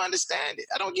that, man? I don't understand it.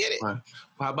 I don't get it. Right.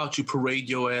 Well, how about you parade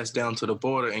your ass down to the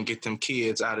border and get them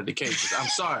kids out of the cages? I'm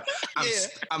sorry.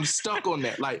 I'm stuck on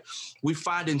that. Like, we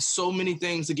finding so many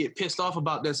things to get pissed off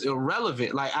about that's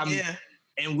irrelevant. Like,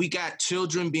 and we got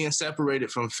children being separated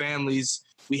from families.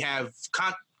 We have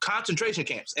concentration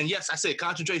camps. And yes, I said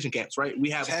concentration camps, right?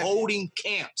 We have holding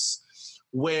camps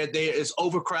where there is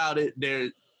overcrowded.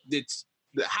 It's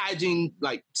the hygiene,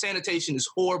 like sanitation is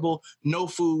horrible. No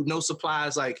food, no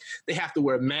supplies. Like, they have to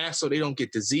wear masks so they don't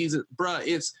get diseases. Bruh,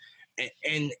 it's,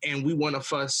 and we want to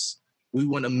fuss. We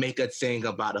want to make a thing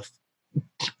about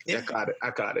I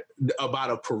got it. About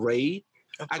a parade.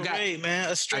 A parade, man.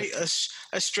 A straight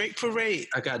parade.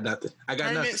 I got nothing.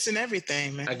 Permits and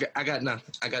everything, man. I got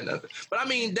nothing. But I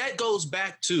mean, that goes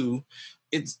back to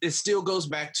it still goes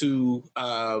back to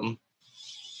I'm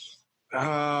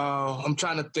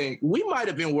trying to think. We might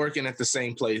have been working at the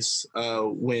same place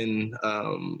when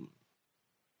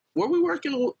were we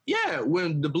working? Yeah,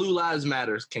 when the Blue Lives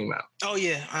Matters came out. Oh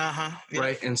yeah, yeah.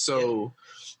 Right, and so.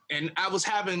 And I was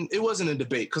it wasn't a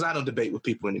debate because I don't debate with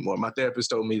people anymore. My therapist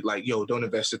told me, like, yo, don't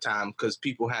invest your time because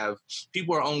people are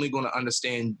only going to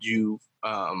understand you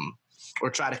or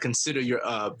try to consider your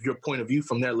point of view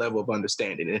from their level of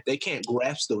understanding. And if they can't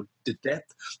grasp the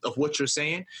depth of what you're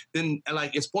saying, then,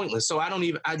 like, it's pointless. So I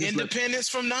just independence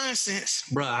from nonsense.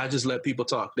 Bruh, I just let people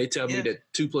talk. They tell me that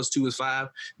 2 + 2 is 5.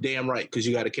 Damn right, because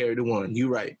you got to carry the one. You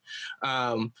right.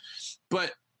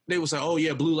 But they was like, oh,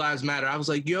 yeah, Blue Lives Matter. I was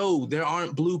like, yo, there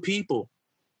aren't blue people.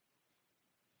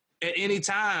 At any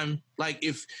time, like,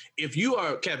 if you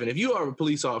are, Kevin, if you are a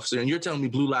police officer and you're telling me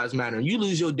Blue Lives Matter and you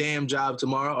lose your damn job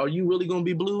tomorrow, are you really going to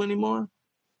be blue anymore?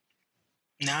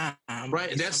 Nah.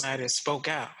 Right? That's somebody that spoke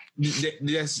out.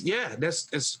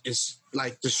 It's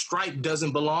like the stripe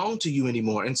doesn't belong to you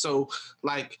anymore. And so,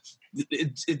 like,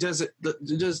 it doesn't.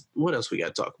 Just what else we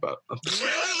got to talk about? I'm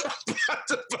about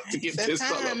to get pissed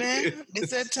off, man.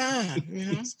 It's that time.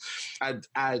 You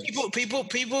know, people.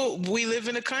 We live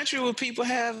in a country where people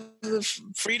have the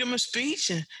freedom of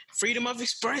speech and freedom of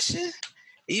expression,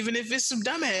 even if it's some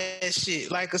dumbass shit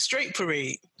like a straight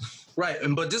parade. Right,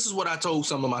 but this is what I told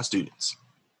some of my students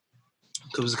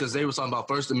because they were talking about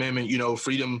First Amendment, you know,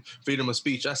 freedom of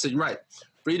speech. I said, right,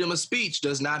 freedom of speech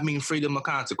does not mean freedom of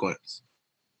consequence.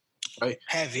 Right.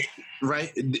 Heavy.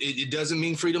 Right. It doesn't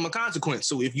mean freedom of consequence.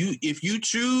 So if you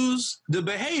choose the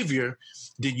behavior,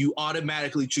 then you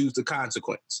automatically choose the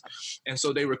consequence. And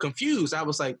so they were confused. I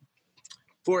was like,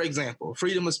 for example,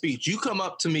 freedom of speech. You come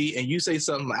up to me and you say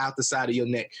something out the side of your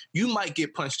neck. You might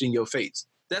get punched in your face.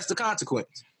 That's the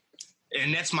consequence.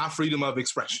 And that's my freedom of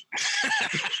expression.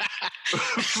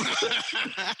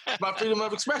 My freedom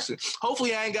of expression.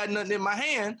 Hopefully I ain't got nothing in my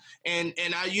hand and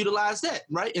I utilize that,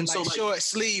 right? And like, so short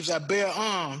sleeves, I bare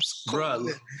arms.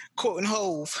 Quoting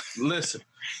Hove. Listen.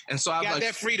 And so I got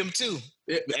that freedom too.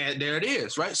 There it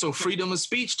is, right? So freedom of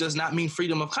speech does not mean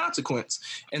freedom of consequence.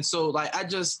 And so, like, I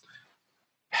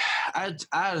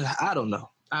don't know.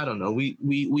 I don't know.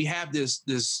 We have this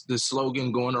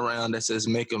slogan going around that says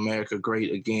 "Make America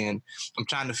Great Again." I'm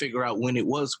trying to figure out when it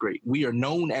was great. We are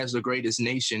known as the greatest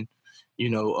nation, you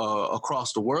know,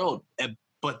 across the world.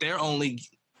 But that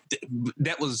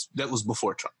was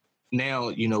before Trump. Now,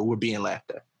 you know, we're being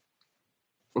laughed at.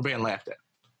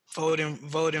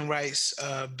 Voting rights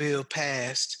bill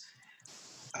passed.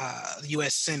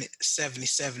 U.S. Senate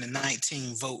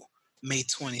 77-19 vote May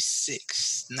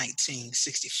 26,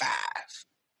 1965.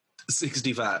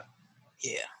 65.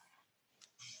 Yeah.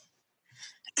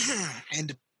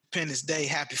 Independence Day,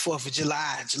 happy 4th of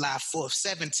July, July 4th,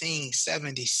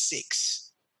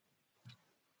 1776.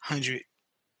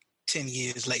 110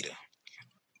 years later.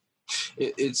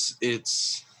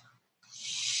 It's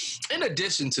in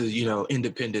addition to, you know,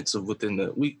 independence of within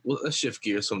let's shift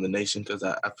gears from the nation because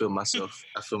I feel myself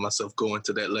going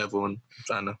to that level and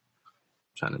trying to,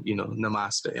 you know,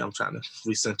 namaste. I'm trying to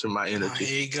recenter my energy.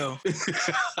 There you go.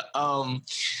 I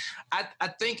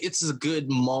think it's a good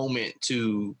moment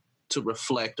to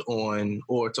reflect on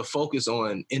or to focus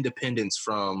on independence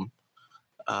from,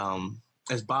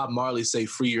 as Bob Marley say,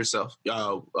 free yourself.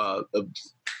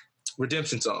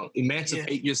 Redemption song.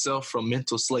 Emancipate yourself from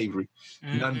mental slavery.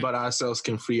 Mm-hmm. None but ourselves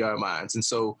can free our minds. And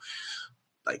so,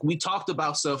 like, we talked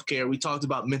about self-care, we talked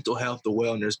about mental health, the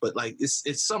wellness, but like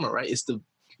it's summer, right? It's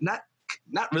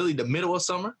not really the middle of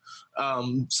summer.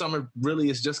 Summer really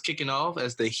is just kicking off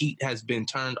as the heat has been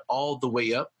turned all the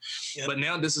way up. Yep. But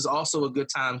now this is also a good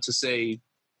time to say,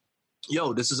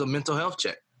 yo, this is a mental health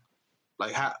check.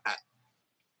 Like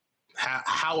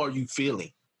how are you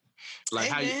feeling?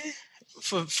 Like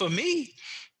for me,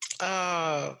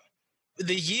 the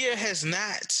year has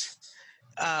not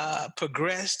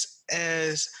progressed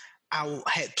as I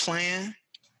had planned.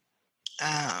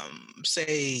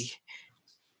 Say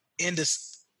in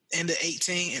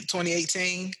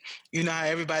 2018, you know how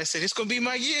everybody said it's gonna be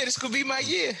my year. This gonna be my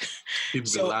year. People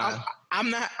so be lying. I'm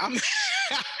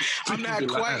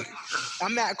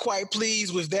not quite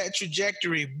pleased with that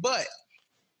trajectory, but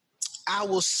I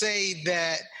will say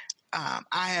that I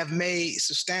have made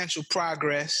substantial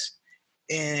progress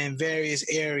in various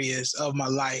areas of my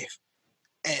life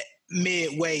at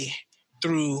midway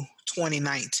through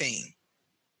 2019.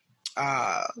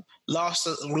 Lost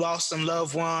some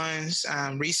loved ones.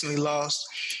 Recently lost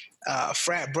a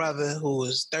frat brother who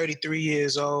was 33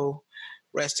 years old.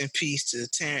 Rest in peace to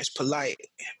Terrence Polite,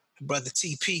 brother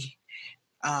TP.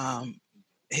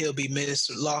 He'll be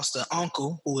missed. Lost an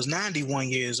uncle who was 91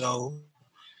 years old.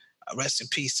 Rest in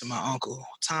peace to my uncle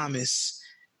Thomas.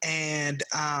 And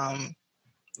I'm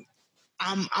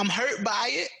hurt by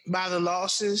it, by the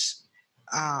losses.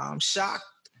 Shocked,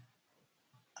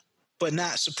 but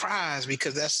not surprised,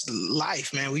 because that's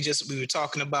life, man. We were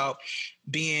talking about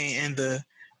being in the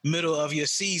middle of your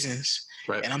seasons.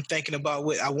 Right. And I'm thinking about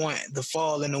what I want the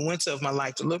fall and the winter of my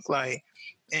life to look like.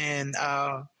 And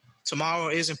tomorrow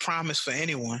isn't promised for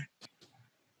anyone,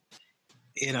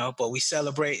 you know, but we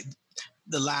celebrate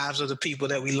the lives of the people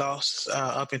that we lost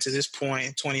up until this point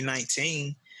in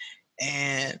 2019.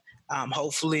 And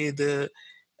hopefully the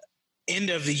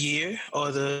end of the year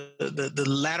or the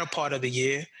latter part of the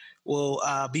year will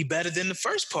be better than the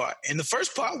first part. And the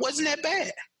first part wasn't that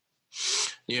bad.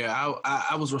 Yeah,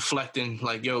 I was reflecting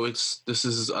like, yo, this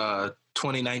is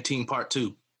 2019 part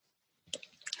 2.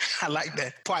 I like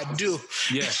that. Part 2.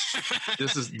 Yeah.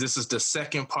 This is the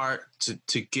second part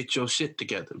to get your shit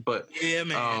together. But yeah,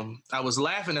 man. I was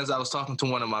laughing as I was talking to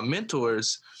one of my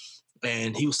mentors,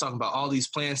 and he was talking about all these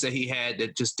plans that he had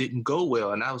that just didn't go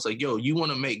well. And I was like, yo, you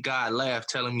want to make God laugh,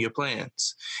 tell him your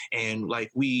plans. And like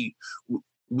we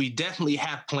definitely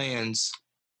have plans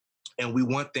and we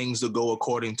want things to go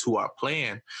according to our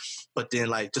plan. But then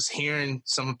like just hearing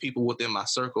some people within my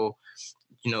circle,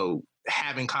 you know,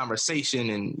 having conversation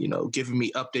and, you know, giving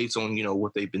me updates on, you know,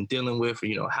 what they've been dealing with, or,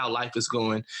 you know, how life is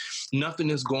going,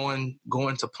 nothing is going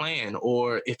to plan.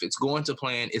 Or if it's going to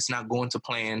plan, it's not going to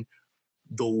plan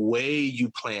the way you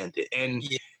planned it. And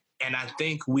I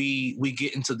think we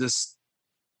get into this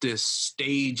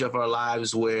stage of our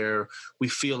lives where we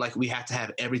feel like we have to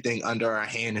have everything under our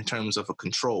hand in terms of a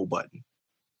control button.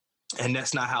 And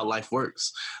that's not how life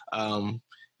works. And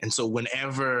so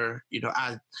whenever, you know,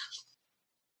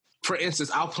 for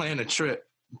instance, I'll plan a trip,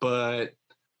 but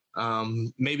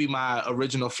maybe my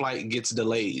original flight gets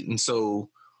delayed. And so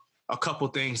a couple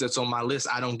things that's on my list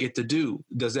I don't get to do.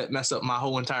 Does that mess up my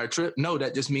whole entire trip? No,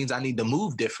 that just means I need to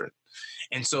move different.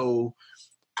 And so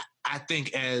I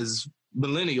think as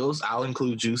millennials, I'll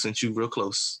include you since you're real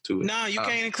close to it. No, you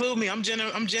can't include me. I'm Gen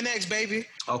X, baby.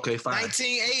 Okay, fine.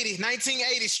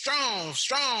 1980, strong,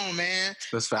 man.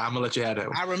 That's fine. I'm gonna let you have that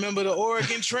one. I remember the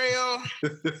Oregon Trail.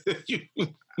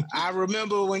 I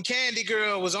remember when Candy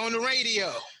Girl was on the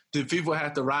radio. Did people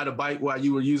have to ride a bike while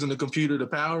you were using the computer to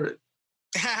power it?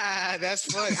 That's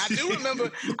funny. I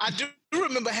do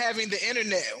remember having the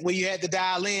internet where you had to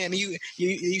dial in. You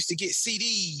used to get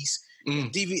CDs.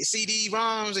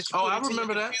 CD-ROMs that you put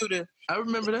into your computer. I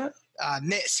remember that.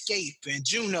 Netscape and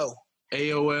Juno.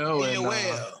 AOL and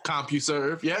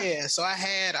CompuServe. Yeah. So I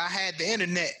had the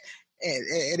internet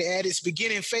at its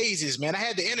beginning phases, man. I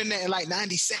had the internet in like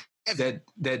 97.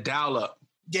 That dial-up.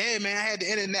 Yeah, man. I had the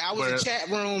internet. I was in chat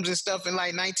rooms and stuff in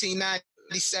like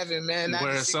 1997, man.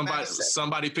 Where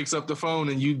somebody picks up the phone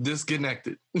and you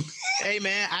disconnected. Hey,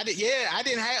 man, I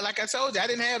didn't have, like I told you, I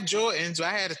didn't have Jordans.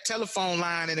 I had a telephone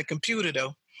line and a computer,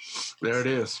 though. There it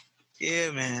is.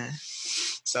 Yeah, man.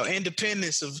 So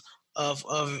independence of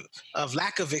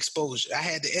lack of exposure. I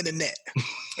had the internet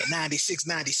at 96,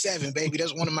 97, baby.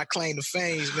 That's one of my claim to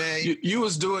fame, man. You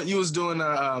was doing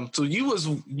so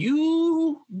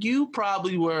you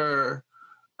probably were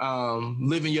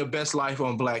living your best life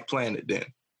on Black Planet then.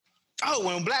 Oh,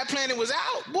 when Black Planet was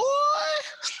out, boy.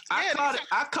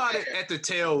 I caught it at the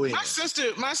tail end.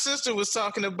 My sister was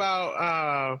talking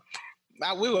about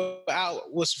we were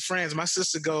out with some friends. My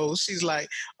sister goes, she's like,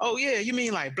 oh yeah, you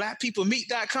mean like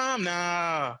blackpeoplemeet.com?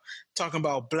 Nah, talking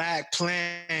about Black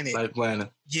Planet. Black Planet.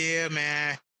 Yeah,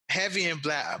 man. heavy in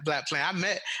Black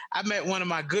Planet. I met one of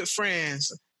my good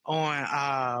friends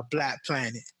on Black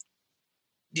Planet.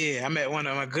 Yeah, I met one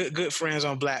of my good friends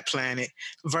on Black Planet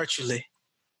virtually,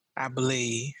 I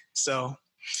believe. So,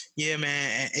 yeah,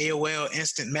 man, and AOL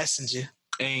Instant Messenger.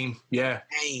 AIM, yeah.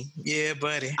 AIM, yeah,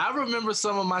 buddy. I remember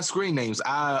some of my screen names.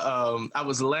 I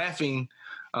was laughing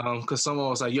because someone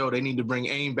was like, "Yo, they need to bring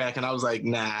AIM back," and I was like,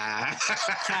 "Nah,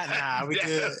 nah, we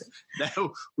good.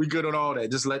 We good on all that.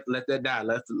 Just let that die.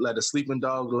 Let a sleeping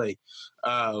dog lay."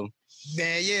 Man,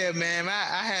 yeah, man.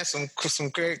 I had some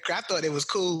great. I thought it was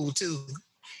cool too.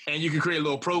 And you can create a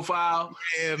little profile.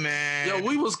 Yeah, man. Yo,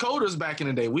 we was coders back in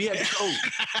the day. We had to code.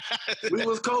 We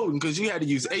was coding because you had to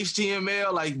use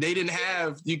HTML. Like they didn't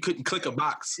have, you couldn't click a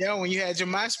box. Yeah, when you had your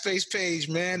MySpace page,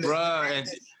 man. Bruh.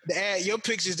 To add your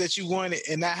pictures that you wanted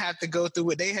and not have to go through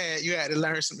what they had, you had to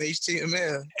learn some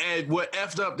HTML. And what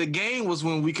effed up the game was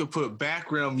when we could put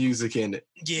background music in it.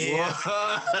 Yeah.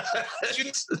 You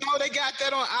know they got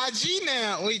that on IG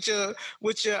now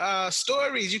with your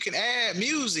stories. You can add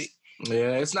music.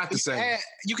 Yeah, it's not the same.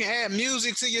 You can add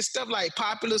music to your stuff, like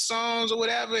popular songs or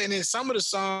whatever, and then some of the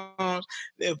songs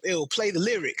it'll play the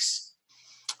lyrics.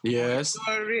 Yes.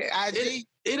 IG.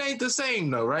 It ain't the same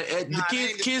though, right? Nah,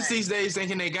 the kids these days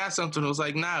thinking they got something. It was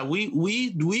like, nah, we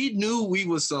knew we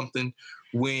was something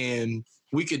when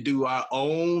we could do our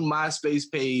own MySpace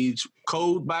page,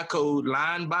 code by code,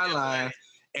 line by line,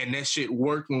 and that shit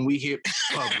worked when we hit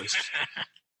publish.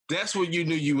 That's when you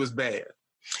knew you was bad.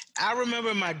 I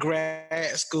remember my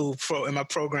grad school my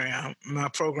program,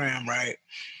 right?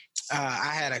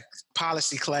 I had a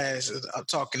policy class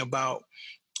talking about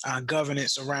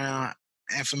governance around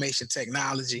information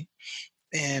technology.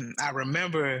 And I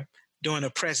remember doing a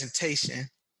presentation,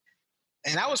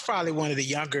 and I was probably one of the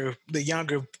younger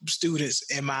students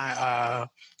in my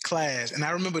class. And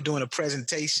I remember doing a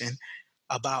presentation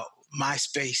about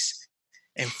MySpace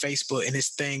and Facebook and this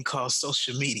thing called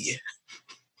social media.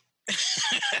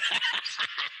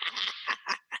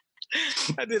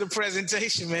 I did a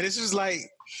presentation, man. This was like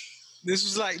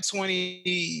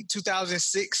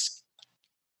 2006.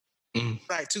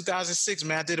 Like 2006,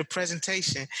 man. I did a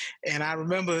presentation, and I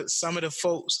remember some of the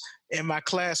folks in my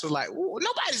class were like,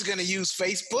 nobody's going to use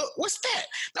Facebook. What's that?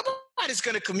 Nobody's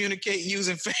going to communicate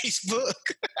using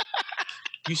Facebook.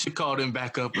 You should call them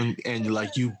back up and you're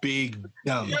like, you big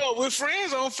dumb. Yo, we're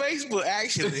friends on Facebook,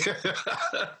 actually.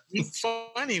 It's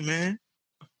funny, man.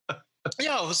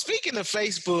 Yo, speaking of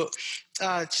Facebook,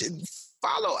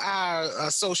 follow our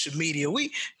social media.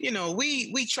 We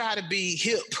try to be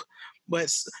hip,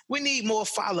 but we need more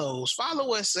follows.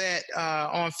 Follow us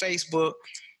on Facebook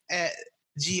at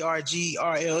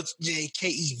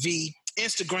GRGRLJKEV,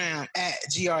 Instagram at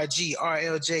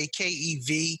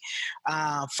GRGRLJKEV.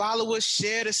 Follow us,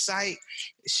 share the site,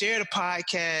 share the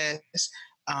podcast.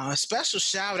 Special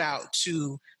shout out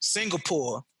to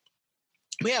Singapore.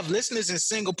 We have listeners in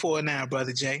Singapore now,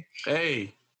 Brother Jay.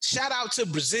 Hey. Shout out to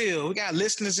Brazil. We got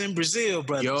listeners in Brazil,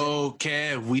 brother. Yo,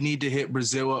 Kev, we need to hit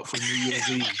Brazil up for New Year's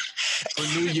Eve. For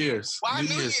New Year's. Why New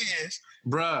Year's?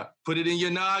 Bruh, put it in your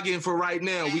noggin for right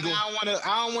now. Man,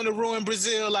 I don't want to ruin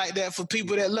Brazil like that for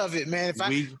people that love it, man. If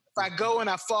I go and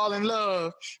I fall in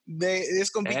love, it's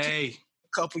gonna be a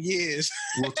couple years.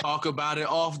 We'll talk about it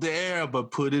off the air,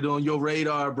 but put it on your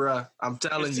radar, bruh. I'm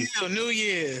telling you. New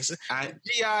Year's.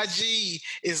 GRG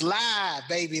is live,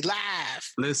 baby,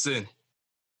 live. Listen.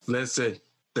 That's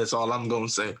all I'm gonna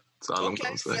say. That's all I'm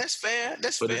gonna say. That's fair.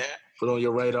 Fair. Put on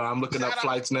your radar. I'm looking up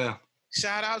flights now.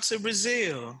 Shout out to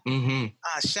Brazil. Mm-hmm.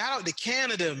 Shout out to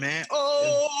Canada, man.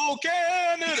 Oh,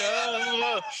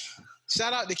 Canada.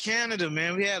 Shout out to Canada,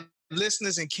 man. We have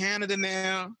listeners in Canada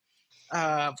now.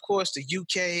 Of course, the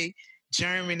UK,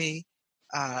 Germany,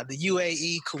 the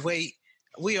UAE, Kuwait.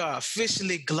 We are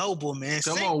officially global, man.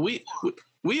 Come on,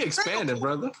 we expanded,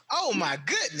 brother. Oh my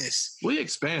goodness. We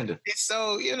expanded. And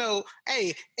so,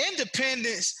 hey,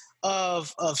 independence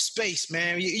of space,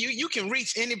 man. You can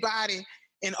reach anybody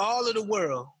in all of the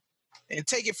world and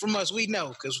take it from us. We know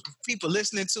because people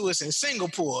listening to us in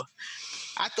Singapore.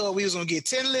 I thought we was gonna get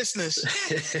 10 listeners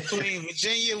between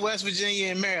Virginia, West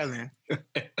Virginia, and Maryland.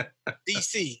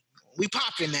 DC. We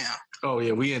popping now. Oh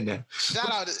yeah, we in there. Shout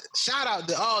out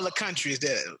to all the countries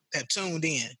that have tuned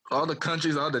in. All the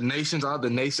countries, all the nations, all the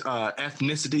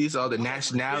ethnicities, all the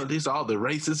nationalities, all the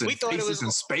races and faces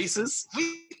and spaces.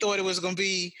 We thought it was going to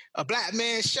be a black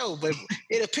man show, but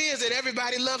it appears that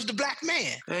everybody loves the black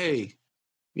man. Hey,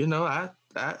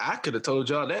 I could have told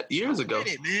y'all that years ago. I'm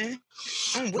with it, man.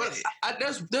 I'm with it.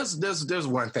 There's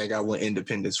one thing I want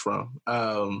independence from.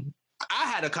 I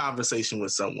had a conversation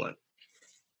with someone.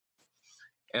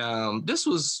 This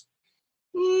was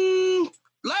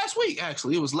last week,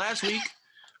 actually. It was last week.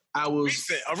 I was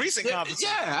a recent conversation.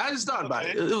 Yeah, I just thought about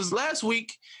it. It was last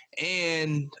week,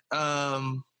 and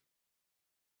I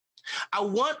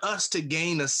want us to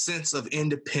gain a sense of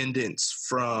independence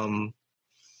from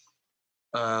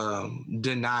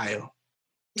denial.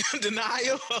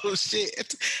 Denial? Oh,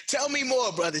 shit. Tell me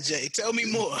more, Brother Jay. Tell me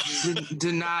more.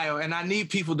 Denial. And I need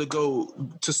people to go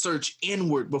to search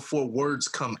inward before words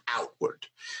come outward.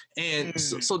 And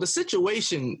so the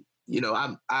situation,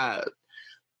 I'm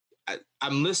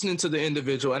listening to the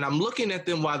individual and I'm looking at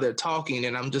them while they're talking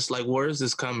and I'm just like, where is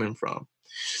this coming from?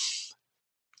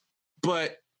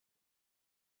 But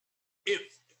if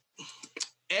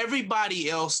everybody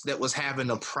else that was having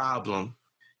a problem,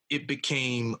 it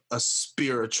became a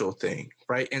spiritual thing,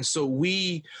 right? And so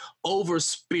we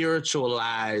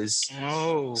over-spiritualize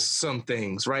some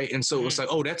things, right? And so it's like,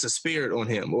 oh, that's a spirit on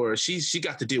him, or she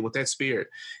got to deal with that spirit.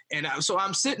 And so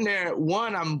I'm sitting there,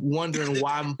 I'm wondering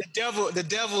why the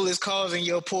devil is causing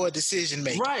your poor decision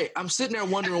making. Right. I'm sitting there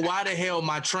wondering why the hell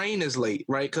my train is late,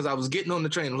 right? Because I was getting on the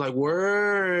train. I was like,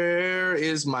 where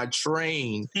is my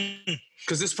train?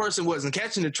 Because this person wasn't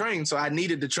catching the train, so I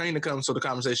needed the train to come so the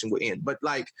conversation would end. But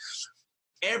like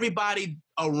everybody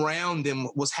around them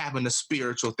was having a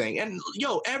spiritual thing. And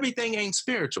everything ain't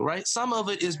spiritual, right? Some of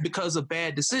it is because of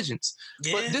bad decisions.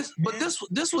 Yeah, but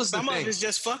this was some the thing. Some of it's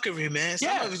just fuckery, man.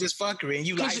 Some of it's just fuckery, and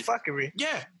you like fuckery.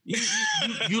 Yeah.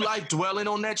 You like dwelling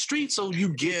on that street, so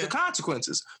you get the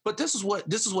consequences. But this is what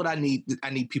I need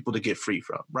people to get free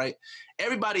from, right?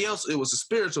 Everybody else, it was a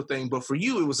spiritual thing, but for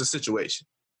you, it was a situation.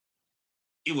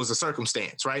 It was a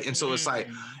circumstance, right? And so it's like,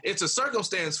 it's a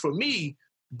circumstance for me,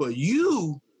 but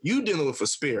you dealing with a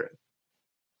spirit.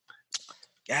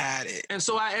 Got it. And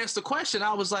so I asked the question,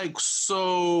 I was like,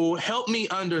 so help me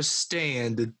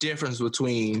understand the difference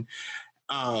between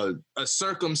a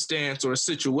circumstance or a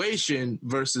situation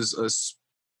versus a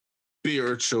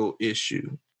spiritual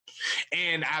issue.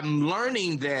 And I'm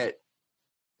learning that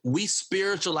we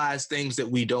spiritualize things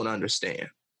that we don't understand.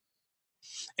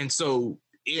 And so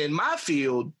in my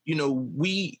field,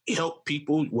 we help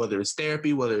people, whether it's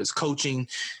therapy, whether it's coaching,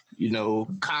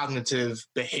 cognitive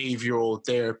behavioral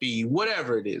therapy,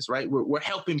 whatever it is, right? We're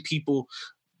helping people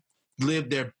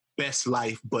live their best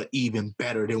life, but even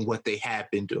better than what they have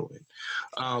been doing.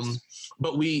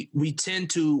 But we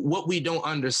tend to, what we don't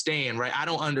understand, right? I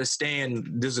don't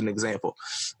understand, this is an example.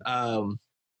 I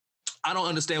don't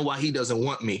understand why he doesn't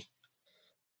want me.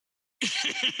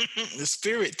 The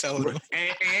spirit told him.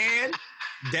 And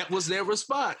that was their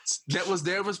response. They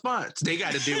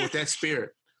got to deal with that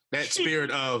spirit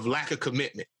of lack of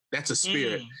commitment. That's a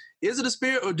spirit. Is it a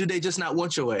spirit, or do they just not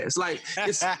want your ass? Like,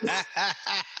 it's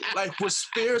like we're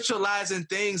spiritualizing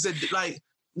things that, like,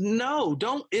 no,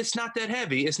 it's not that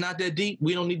heavy. It's not that deep.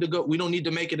 We don't need to go. We don't need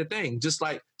to make it a thing. Just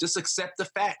accept the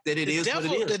fact that it is what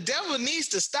it is. The devil needs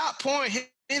to stop pouring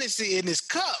Hennessy in his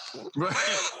cup. Right.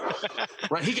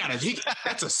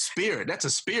 That's a spirit. That's a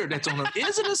spirit that's on him.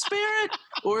 Is it a spirit,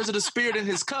 or is it a spirit in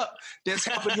his cup that's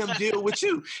helping him deal with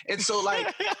you? And so,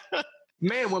 like,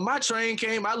 man, when my train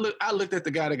came, I looked at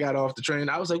the guy that got off the train.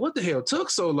 I was like, what the hell took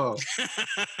so long?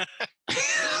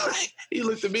 He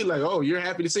looked at me like, oh, you're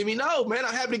happy to see me? No, man,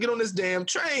 I'm happy to get on this damn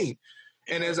train.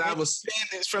 And as I was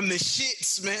from the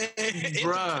shits, man.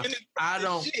 Bruh, I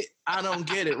don't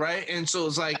get it, right? And so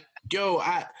it's like, yo,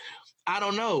 I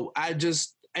don't know. I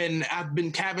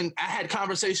had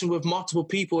conversation with multiple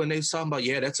people and they was talking about,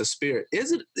 yeah, that's a spirit.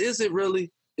 Is it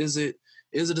really? Is it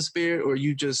a spirit, or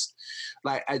you just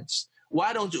like,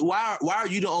 why are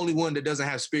you the only one that doesn't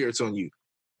have spirits on you?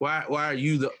 I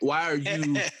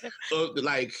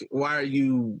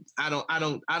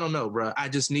don't know, bro. I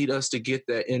just need us to get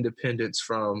that independence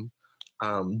from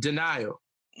denial.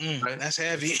 Right? That's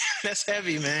heavy. That's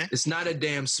heavy, man. It's not a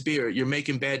damn spirit. You're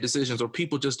making bad decisions, or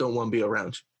people just don't want to be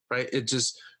around you, right? It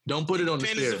just, don't put it on the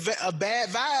spirit. Of bad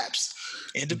vibes.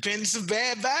 Independence of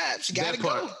bad vibes. You gotta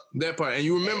go. That part. And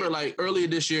you remember, like, earlier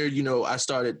this year, I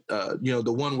started, the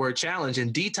 1 word challenge,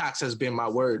 and detox has been my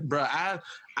word, bro.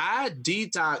 I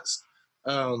detox.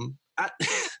 I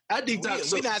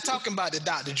detox. We're not talking about the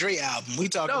Dr. Dre album. We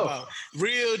talking about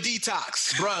real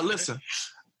detox, bro. Listen,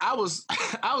 I was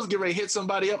getting ready to hit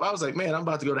somebody up. I was like, man, I'm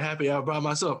about to go to happy hour by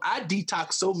myself. I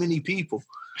detoxed so many people.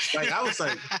 Like, I was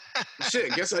like,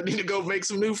 shit, guess I need to go make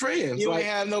some new friends. You like, ain't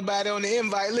have nobody on the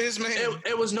invite list, man.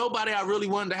 It was nobody I really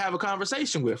wanted to have a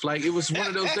conversation with. Like, it was one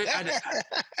of those things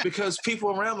because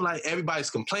people around, like, everybody's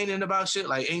complaining about shit.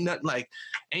 Like, ain't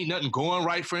nothing going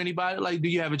right for anybody. Like, do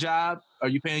you have a job? Are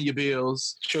you paying your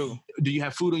bills? True. Do you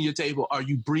have food on your table? Are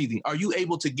you breathing? Are you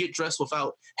able to get dressed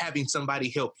without having somebody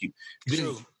help you?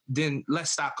 True. then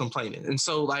let's stop complaining. And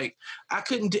so like I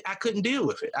couldn't deal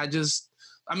with it.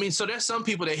 So there's some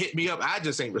people that hit me up. I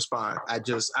just ain't respond. I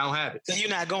don't have it. So you're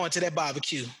not going to that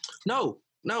barbecue? No,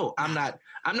 I'm not.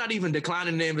 I'm not even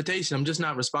declining the invitation. I'm just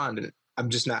not responding. I'm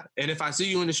just not. And if I see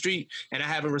you in the street and I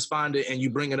haven't responded and you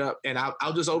bring it up, and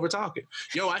I'll just overtalk it.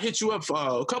 Yo, I hit you up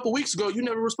a couple weeks ago. You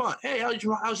never respond. Hey, how's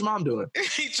your mom doing?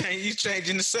 You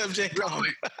changing the subject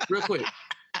real quick.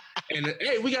 And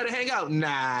hey, we got to hang out.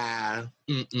 Nah.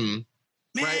 Mm-mm.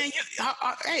 Man, right?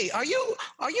 Hey, are you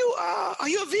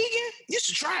a vegan? You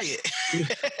should try it.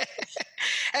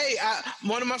 Hey,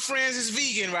 one of my friends is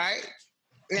vegan, right?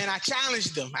 And I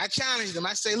challenged them. I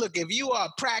say, look, if you are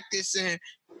practicing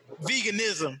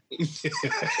veganism,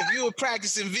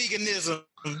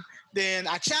 then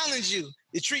I challenge you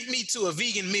to treat me to a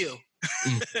vegan meal.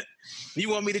 You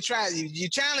want me to try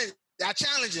it? I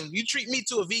challenge him. You treat me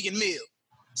to a vegan meal.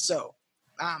 So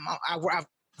I've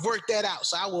worked that out.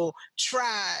 So I will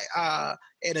try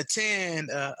and attend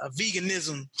a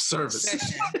veganism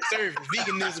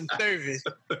veganism service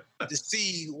to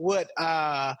see what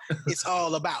it's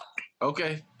all about.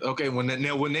 Okay.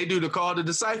 When they do the call to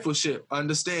discipleship,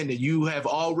 understand that you have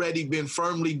already been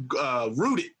firmly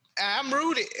rooted. I'm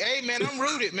rooted. Hey, man, I'm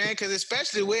rooted, man, because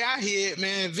especially where I hear it,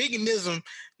 man, veganism,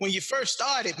 when you first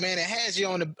started, man, it has you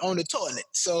on the toilet.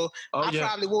 So I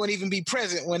probably won't even be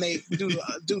present when they do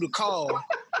the call.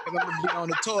 I'm going to be on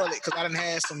the toilet because I done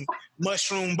had some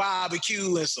mushroom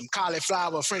barbecue and some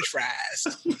cauliflower French fries.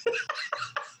 Some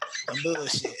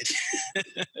bullshit.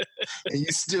 And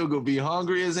you still gonna be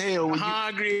hungry as hell.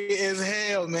 Hungry as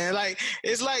hell, man. Like,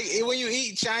 it's like when you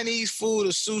eat Chinese food or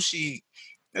sushi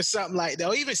or something like that,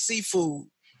 or even seafood.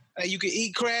 You can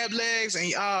eat crab legs and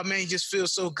you just feel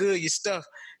so good, your stuff.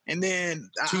 And then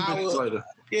 2 minutes later,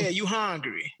 you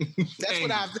hungry.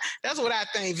 That's what I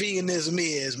think veganism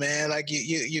is, man. Like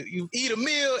you eat a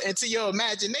meal into your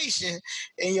imagination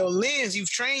and your lens. You've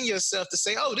trained yourself to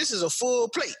say, "Oh, this is a full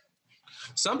plate."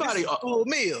 Somebody full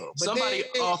meal. Somebody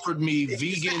offered me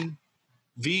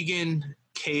vegan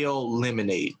kale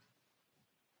lemonade.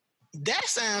 That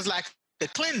sounds like a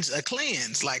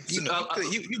cleanse. Like you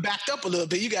backed up a little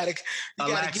bit. You gotta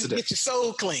get your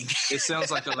soul clean. It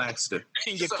sounds like a laxative.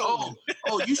 So,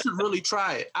 you should really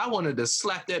try it. I wanted to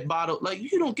slap that bottle. Like,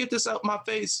 you don't get this out my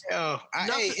face.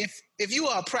 If you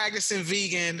are practicing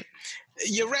vegan,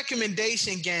 your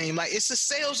recommendation game, like, it's a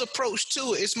sales approach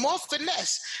to it. It's more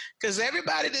finesse because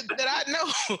everybody that I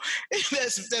know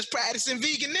that's practicing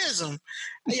veganism,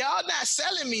 y'all not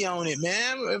selling me on it,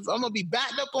 man. If I'm gonna be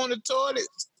backed up on the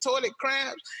toilet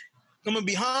cramps, I'm gonna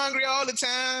be hungry all the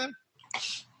time.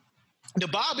 The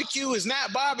barbecue is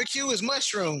not barbecue, it's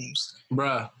mushrooms,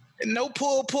 bruh. And no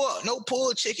pulled pork, no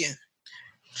pulled chicken.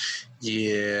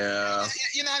 Yeah,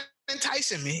 you're not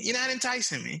enticing me. Yeah,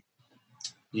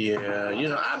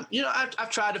 I've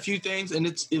tried a few things and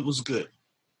it was good.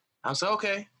 I was like,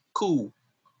 okay, cool,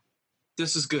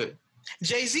 this is good.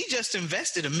 Jay-Z just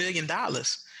invested $1 million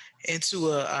into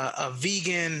a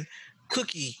vegan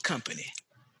cookie company.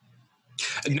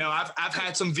 No, I've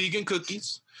had some vegan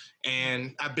cookies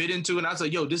and I bit into it and I was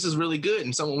like, yo, this is really good.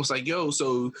 And someone was like, yo,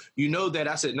 so you know that?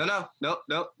 I said, no,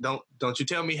 don't you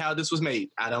tell me how this was made.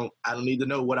 I don't need to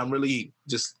know what I'm really eating.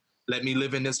 Just let me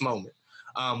live in this moment.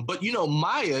 But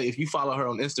Maya, if you follow her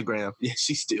on Instagram, yeah,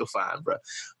 she's still fine, bro.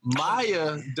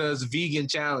 Maya does vegan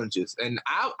challenges, and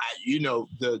I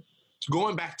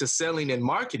going back to selling and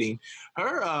marketing,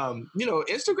 her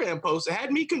Instagram post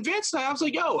had me convinced. I was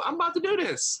like, yo, I'm about to do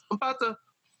this.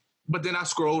 But then I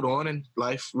scrolled on, and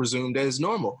life resumed as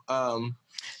normal.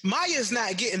 Maya's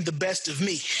not getting the best of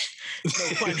me.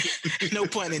 No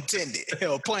pun intended.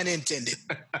 Or pun intended,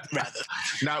 rather.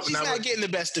 She's not getting the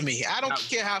best of me. I don't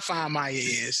care how fine Maya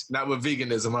is. Not with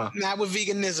veganism, huh? Not with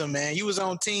veganism, man. You was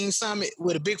on Teen Summit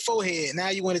with a big forehead. Now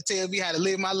you want to tell me how to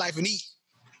live my life and eat.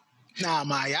 Nah,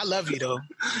 Maya, I love you, though.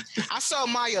 I saw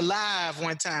Maya live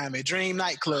one time at Dream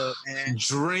Nightclub, man.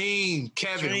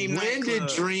 Kevin, when did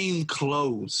Dream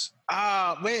close?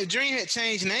 When Dream had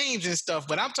changed names and stuff,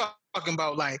 but I'm talking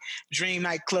about like Dream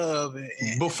Nightclub.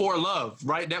 Before Love,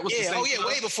 right? That was the same club?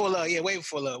 Way before Love. Yeah, way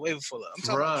before Love. I'm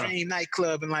talking about Dream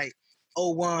Nightclub in like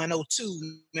 01,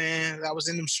 02, man. I was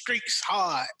in them streets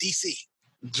hard, DC.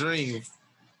 Dream.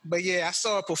 But yeah, I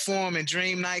saw her perform in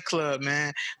Dream Nightclub,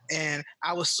 man, and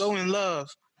I was so in love.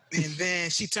 And then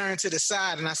she turned to the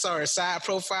side, and I saw her side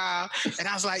profile, and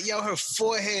I was like, "Yo, her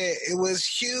forehead, it was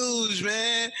huge,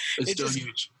 man. It's still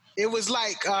huge. It was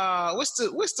like what's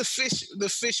the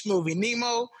fish movie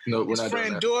Nemo? No, we're his not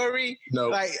friend doing that. Dory. No,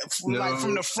 like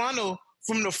from the frontal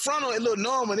from the front, it looked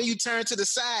normal. Then you turn to the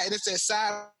side, and it's that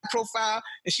side profile.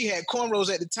 And she had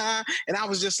cornrows at the time, and I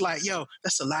was just like, "Yo,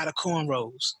 that's a lot of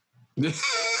cornrows."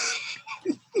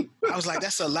 I was like,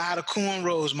 "That's a lot of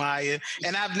cornrows, Maya,"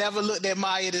 and I've never looked at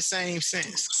Maya the same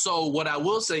since. So what I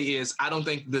will say is, I don't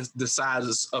think the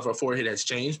size of her forehead has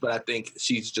changed, but I think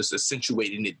she's just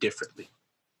accentuating it differently.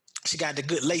 She got the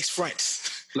good lace fronts.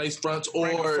 Lace fronts,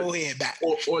 forehead back.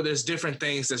 Or there's different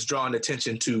things that's drawing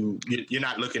attention to. You're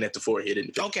not looking at the forehead.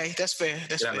 Okay, that's fair.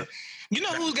 That's fair. You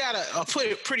know who's got a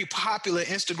pretty popular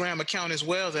Instagram account as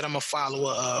well that I'm a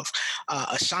follower of?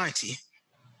 Ashanti.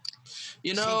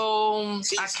 You know,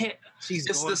 I can't. She's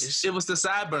it was the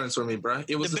sideburns for me, bro.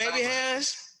 It was the baby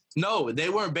hairs. No, they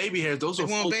weren't baby hairs. Those were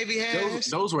baby hairs.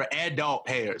 Those were adult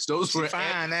hairs. Those were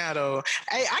fine now though.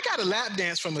 Hey, I got a lap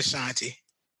dance from Ashanti.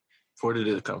 Where did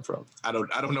it come from? I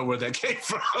don't know where that came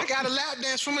from. I got a lap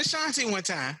dance from Ashanti one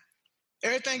time.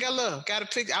 Everything I love. Got a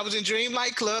pic. I was in Dream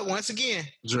Light Club once again.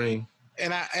 Dream.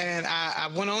 And I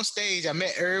went on stage. I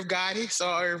met Irv Gotti.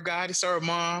 Saw her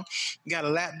mom. Got a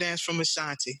lap dance from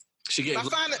Ashanti. If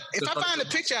I find a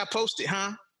picture, I post it,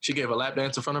 huh? She gave a lap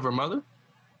dance in front of her mother?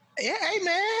 Yeah, hey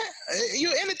man,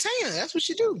 you're an entertainer. That's what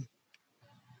you do.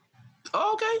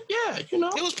 Oh, okay, yeah, you know.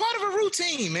 It was part of a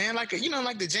routine, man. Like the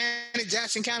Janet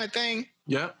Jackson kind of thing.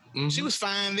 Yeah. Mm-hmm. She was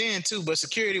fine then too, but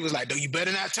security was like, "No, you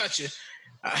better not touch it."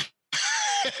 I'm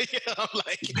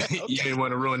like, okay. You didn't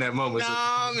want to ruin that moment.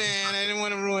 No, man, I didn't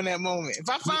want to ruin that moment. If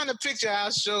I find a picture,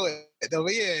 I'll show it. Though,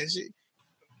 but yeah,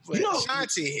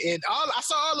 Ashanti, and I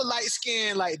saw all the light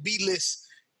skinned like B-list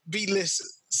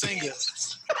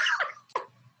singers.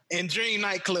 In Dream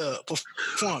Nightclub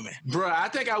performing. Bruh, I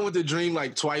think I went to Dream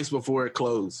like twice before it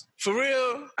closed. For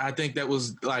real? I think that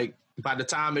was like, by the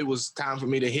time it was time for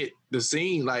me to hit the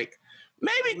scene, like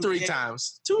maybe 2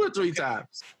 or 3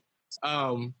 times.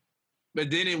 But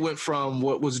then it went from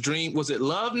what was Dream, was it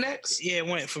Love next? Yeah, it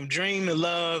went from Dream to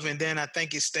Love, and then I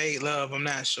think it stayed Love, I'm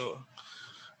not sure.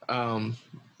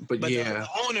 But yeah.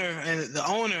 The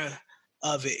owner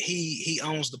of it, he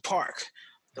owns the park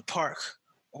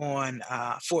on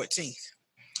 14th.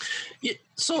 Yeah,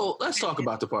 so let's talk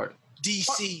about the park.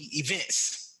 DC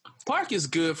events. Park is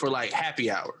good for like happy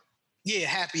hour. Yeah,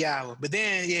 happy hour. But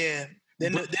then,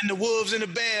 then the wolves and the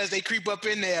bears, they creep up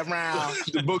in there around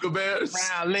the Book of Bears?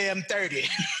 Around 11:30.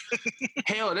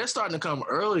 Hell, they're starting to come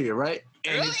earlier, right?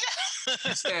 And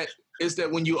it's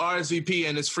that when you RSVP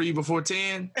and it's free before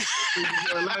 10, free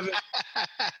before 11,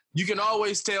 you can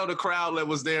always tell the crowd that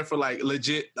was there for like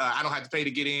legit, I don't have to pay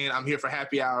to get in, I'm here for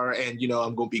happy hour, and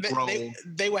I'm going to be grown.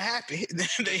 They were happy.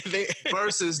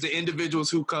 Versus the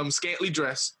individuals who come scantily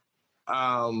dressed,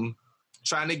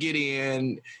 trying to get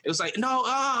in. It was like, no,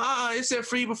 it said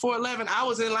free before 11. I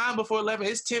was in line before 11.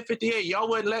 It's 10:58. Y'all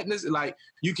wasn't letting this. Like,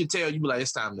 you can tell, you be like,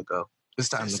 it's time to go. It's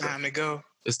time to go.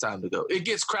 It's time to go. It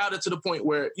gets crowded to the point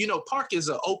where, Park is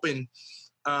an open,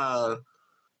 how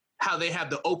they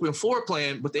have the open floor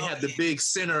plan, but they have the big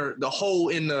center, the hole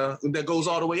that goes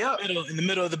all the way up. In the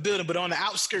middle of the building, but on the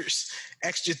outskirts,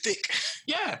 extra thick.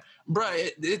 Yeah, bro,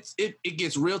 it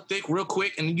gets real thick real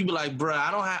quick, and you be like, bro,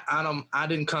 I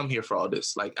didn't come here for all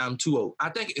this. Like, I'm too old. I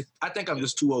think I'm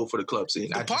just too old for the club scene.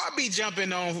 The park be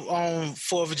jumping on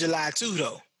 4th of July too,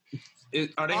 though.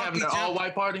 Are they having an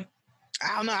all-white party?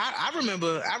 I don't know. I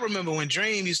remember when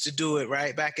Dream used to do it,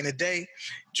 right? Back in the day,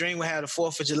 Dream would have the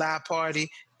 4th of July party,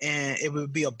 and it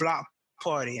would be a block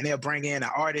party, and they'll bring in an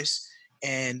artist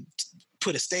and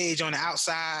put a stage on the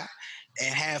outside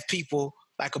and have people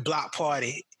like a block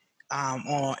party on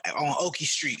Oakey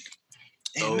Street.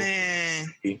 And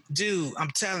man, dude, I'm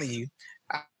telling you,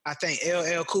 I think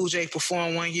LL Cool J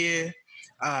performed one year.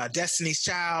 Destiny's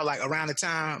Child, like around the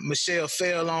time Michelle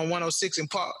fell on 106 in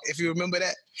Park, if you remember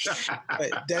that.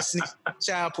 But Destiny's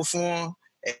Child performed.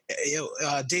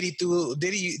 Diddy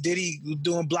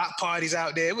doing block parties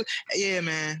out there.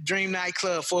 Man, Dream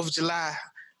Nightclub, 4th of July,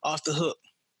 off the hook.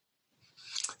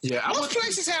 Yeah, most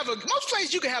places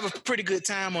you can have a pretty good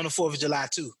time on the 4th of July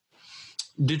too.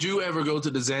 Did you ever go to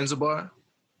the Zanzibar?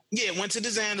 Yeah, went to the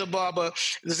Zanzibar, but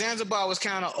the Zanzibar was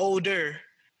kind of older.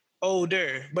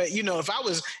 But if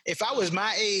I was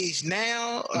my age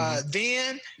now,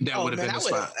 then that would have been the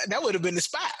spot. That would have been the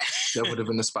spot. That would have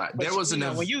been the spot. There was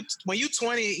when you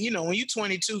 20, when you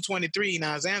 22, 23,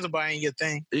 now Zanzibar ain't your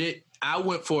thing. I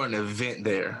went for an event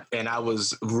there, and I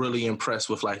was really impressed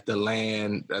with like the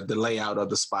land, the layout of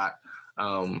the spot.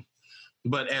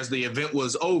 But as the event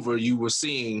was over, you were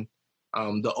seeing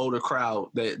the older crowd.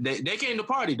 They came to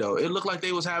party though. It looked like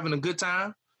they was having a good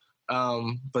time.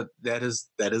 But that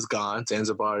is gone.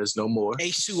 Zanzibar is no more.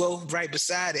 H2O right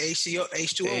beside it.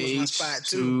 H2O was my spot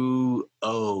too.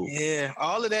 H2O. Yeah,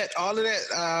 all of that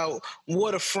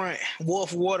waterfront,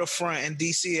 Wharf waterfront in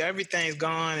DC, everything's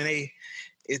gone, and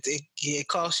it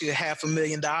costs you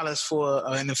 $500,000 for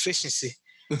an efficiency.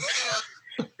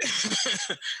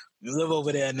 You live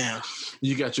over there now.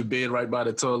 You got your bed right by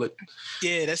the toilet.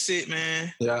 Yeah, that's it,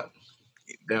 man. Yeah.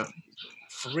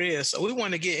 For real. So we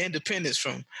want to get independence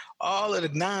from all of the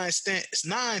nonsense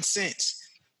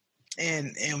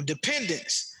and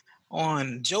dependence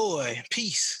on joy,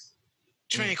 peace,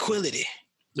 tranquility.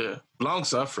 Yeah. Long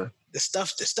suffering. The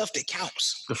stuff that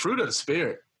counts. The fruit of the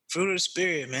spirit. Fruit of the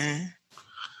spirit, man.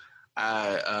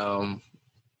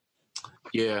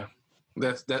 Yeah.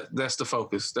 That's the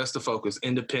focus. That's the focus.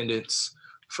 Independence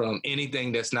from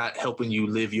anything that's not helping you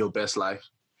live your best life.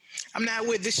 I'm not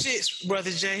with the shits, Brother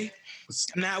Jay.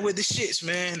 I'm not with the shits,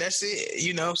 man. That's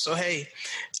it, So, hey,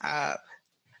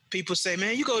 people say,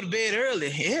 man, you go to bed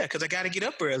early. Yeah, because I got to get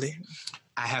up early.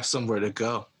 I have somewhere to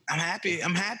go. I'm happy.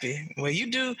 Well,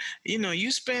 you do,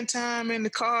 you spend time in the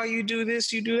car, you do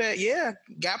this, you do that. Yeah,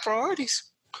 got priorities.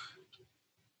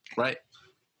 Right.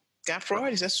 Got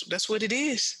priorities. That's what it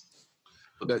is.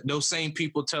 Those same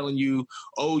people telling you,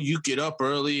 oh, you get up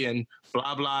early and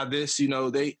blah, blah, this,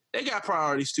 they got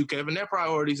priorities too, Kevin. Their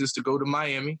priorities is to go to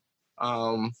Miami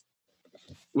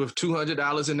with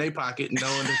 $200 in their pocket,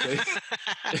 knowing that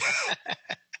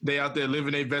they out there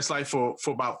living their best life for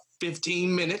about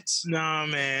 15 minutes. Nah,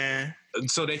 man.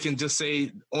 So they can just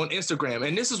say on Instagram,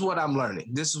 and this is what I'm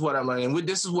learning. This is what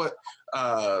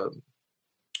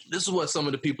some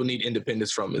of the people need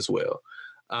independence from as well.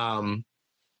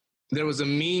 There was a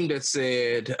meme that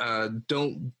said,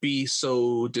 don't be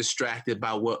so distracted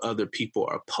by what other people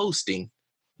are posting.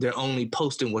 They're only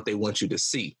posting what they want you to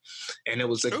see. And it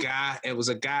was a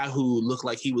guy who looked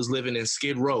like he was living in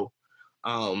Skid Row,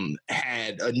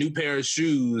 had a new pair of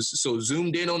shoes. So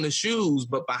zoomed in on the shoes,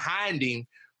 but behind him,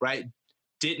 right,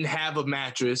 didn't have a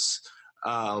mattress,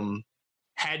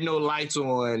 had no lights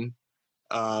on,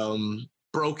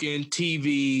 broken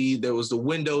TV. There was the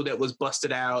window that was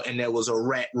busted out, and there was a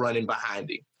rat running behind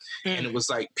him. And it was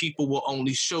like, people will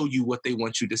only show you what they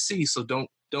want you to see. So don't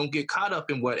get caught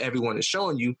up in what everyone is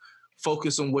showing you.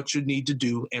 Focus on what you need to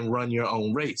do and run your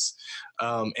own race.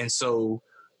 And so,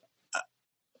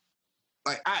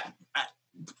 like, I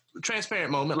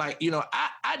transparent moment, like,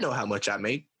 I know how much I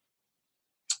make.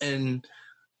 And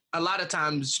a lot of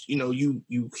times, you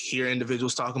hear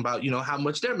individuals talking about, how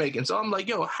much they're making. So I'm like,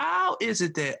 yo, how is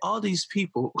it that all these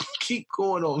people keep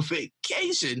going on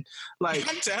vacation? Like,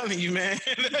 I'm telling you, man.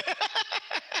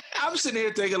 I'm sitting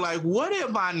here thinking, like, what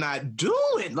am I not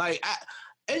doing? Like,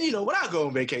 when I go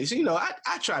on vacation,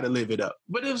 I try to live it up.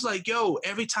 But it was like, yo,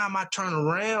 every time I turn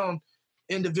around,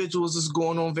 individuals is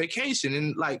going on vacation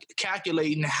and like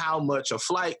calculating how much a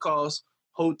flight costs,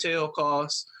 hotel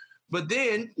costs. But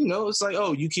then, it's like,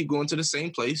 oh, you keep going to the same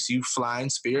place. You fly in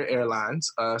Spirit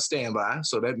Airlines standby.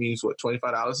 So that means, what, $25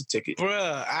 a ticket?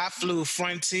 Bruh, I flew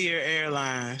Frontier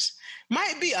Airlines.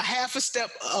 Might be a half a step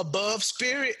above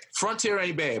Spirit. Frontier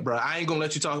ain't bad, bro. I ain't going to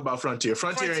let you talk about Frontier.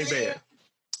 Frontier ain't bad.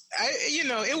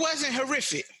 It wasn't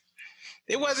horrific.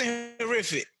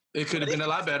 It could have been a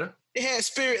lot better. It had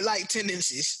spirit-like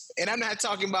tendencies. And I'm not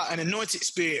talking about an anointed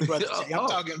spirit, brother. I'm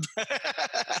talking about...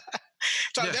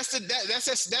 That's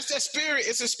that spirit.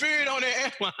 It's a spirit on the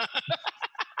airline.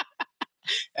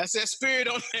 That's that spirit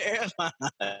on the airline.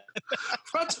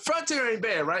 Frontier ain't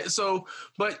bad, right? So,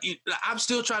 but I'm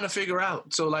still trying to figure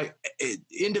out. So, like,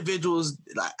 individuals,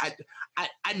 like,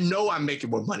 I know I'm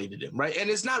making more money than them, right? And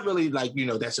it's not really like,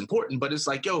 that's important, but it's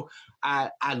like, yo,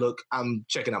 I'm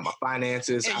checking out my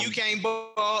finances. And you can't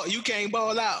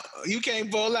ball out.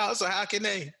 So how can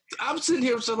they? I'm sitting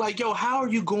here, so like, yo, how are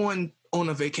you going on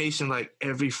a vacation like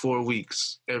every 4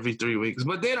 weeks, every 3 weeks?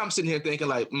 But then I'm sitting here thinking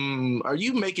like, are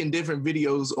you making different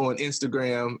videos on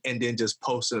Instagram and then just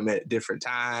posting them at different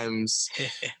times?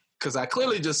 Because I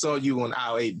clearly just saw you on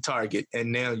aisle 8 Target,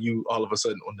 and now you all of a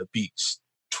sudden on the beach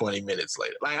 20 minutes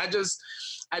later. Like,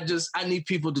 I need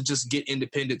people to just get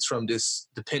independence from this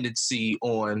dependency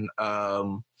on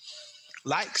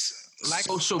likes,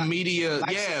 social media.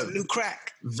 Yeah, new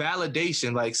crack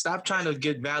validation. Like, stop trying to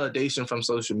get validation from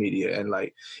social media. And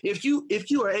like, if you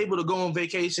are able to go on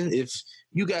vacation, if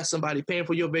you got somebody paying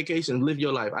for your vacation, live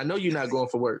your life. I know you're not going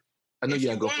for work.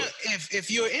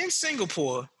 If you're in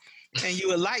Singapore and you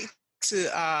would like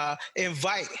to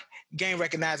invite Game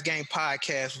Recognized Game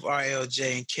Podcast with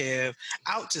RLJ and Kev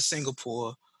out to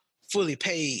Singapore, fully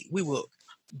paid, we will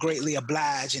greatly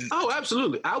oblige. And oh,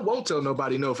 absolutely. I won't tell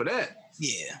nobody no for that.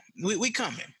 Yeah, we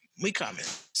coming.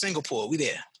 Singapore, we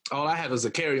there. All I have is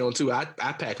a carry-on too. I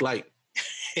pack light.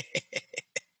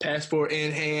 Passport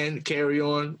in hand,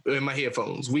 carry-on, and my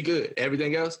headphones. We good.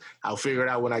 Everything else, I'll figure it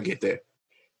out when I get there.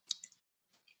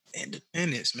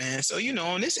 Independence, man. So,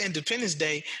 on this Independence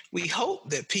Day, we hope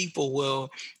that people will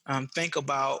think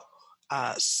about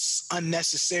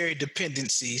unnecessary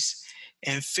dependencies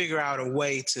and figure out a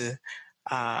way to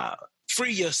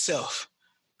free yourself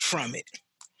from it.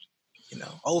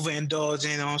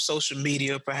 Overindulging on social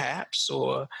media, perhaps,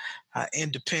 or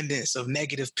independence of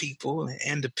negative people, and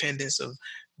independence of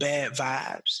bad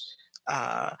vibes,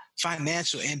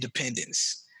 financial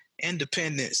independence,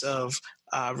 independence of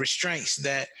restraints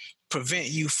that prevent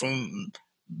you from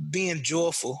being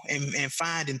joyful and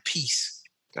finding peace.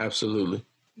 Absolutely.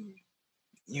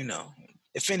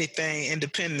 If anything,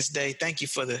 Independence Day, thank you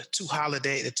for the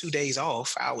 2 days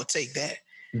off. I would take that.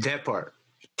 That part.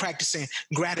 Practicing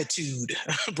gratitude,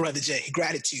 Brother Jay,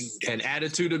 gratitude. An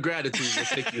attitude of gratitude will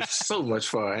take you so much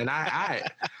far. And I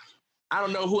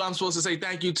don't know who I'm supposed to say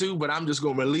thank you to, but I'm just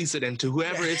going to release it. And to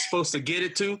whoever it's supposed to get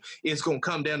it to, it's going to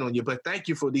come down on you. But thank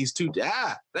you for these 2 days.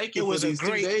 Thank you for these 2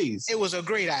 days. It was a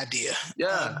great idea.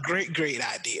 Yeah. Great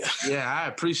idea. Yeah, I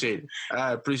appreciate it.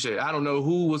 I don't know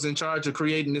who was in charge of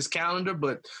creating this calendar,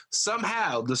 but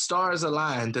somehow the stars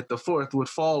aligned that the 4th would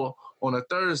fall on a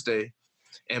Thursday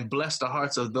and bless the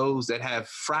hearts of those that have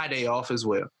Friday off as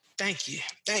well. Thank you.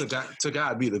 To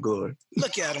God be the glory.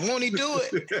 Look at him. Won't he do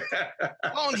it?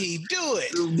 Won't he do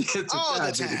it? All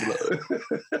the time.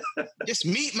 Just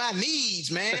meet my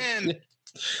needs, man.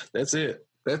 That's it.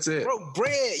 Broke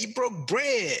bread. You broke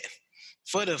bread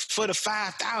for the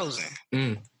 5,000.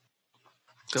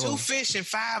 2 fish and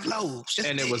 5 loaves.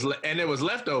 And it was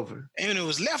leftover. And it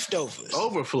was leftovers.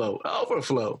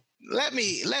 Overflow. Let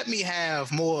me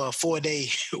have more 4-day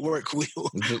work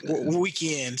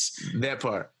weekends. That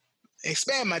part.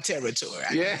 Expand my territory.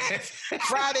 Yeah.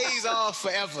 Fridays off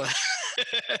forever.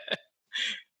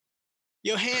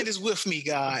 Your hand is with me,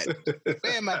 God.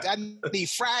 I need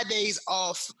Fridays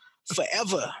off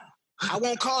forever. I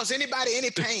won't cause anybody any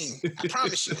pain. I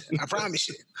promise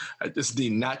you. I just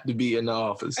need not to be in the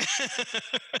office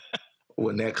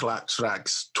when that clock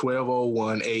strikes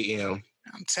 12:01 a.m.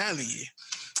 I'm telling you.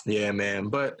 Yeah, man.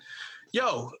 But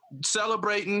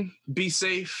celebrating, be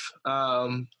safe.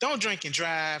 Don't drink and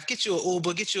drive. Get you an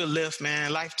Uber, get you a Lyft,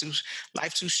 man. Life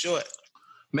too short.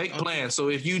 Make plans. So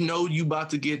if you about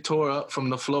to get tore up from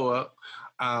the flow up,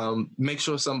 make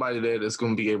sure somebody there that's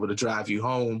going to be able to drive you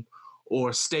home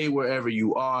or stay wherever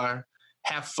you are.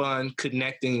 Have fun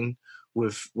connecting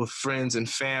with friends and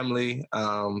family.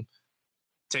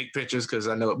 Take pictures because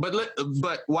I know.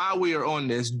 But while we are on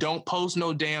this, don't post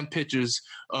no damn pictures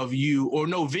of you or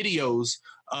no videos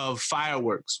of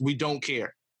fireworks. We don't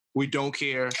care. We've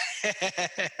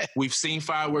seen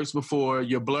fireworks before.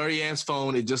 Your blurry ass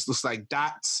phone, it just looks like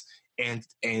dots and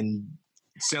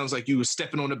sounds like you were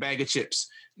stepping on a bag of chips.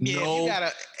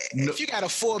 Yeah, if you got a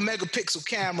 4 megapixel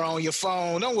camera on your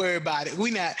phone, don't worry about it.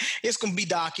 It's gonna be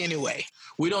dark anyway.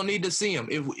 We don't need to see them.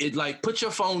 Put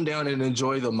your phone down and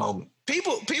enjoy the moment.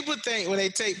 People think when they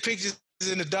take pictures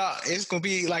in the dark, it's gonna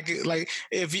be like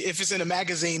if it's in a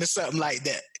magazine or something like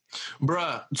that.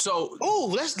 Bruh, so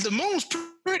the moon's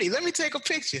pretty. Let me take a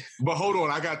picture. But hold on,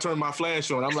 I gotta turn my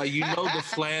flash on. I'm like, the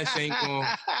flash ain't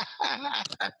gonna.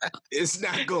 It's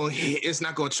not gonna hit. It's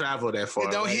not gonna travel that far.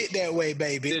 It don't hit that way,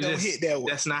 baby. It don't hit that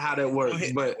way. That's not how that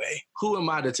works. But who am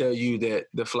I to tell you that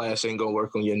the flash ain't gonna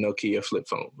work on your Nokia flip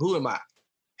phone? Who am I?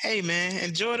 Hey man,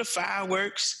 enjoy the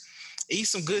fireworks. Eat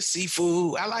some good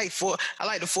seafood. I like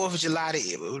the 4th of July to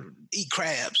eat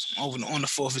crabs on the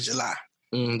 4th of July.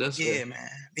 That's fair. Man.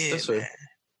 Yeah, that's man. fair.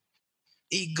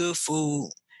 Eat good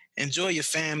food. Enjoy your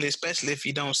family, especially if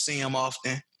you don't see them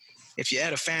often. If you're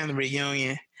at a family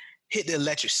reunion, hit the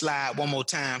electric slide one more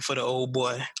time for the old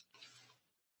boy.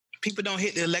 People don't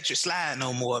hit the electric slide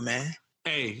no more, man.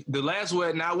 Hey, the last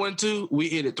wedding I went to, we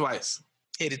hit it twice.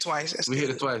 Hit it twice? That's we good.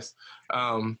 hit it twice.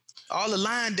 All the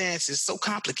line dance is so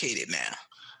complicated now.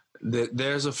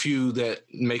 There's a few that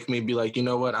make me be like, you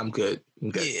know what? I'm good.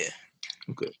 Yeah.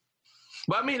 I'm good.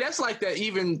 But I mean, that's like that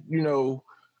even,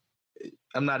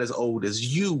 I'm not as old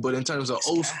as you, but in terms of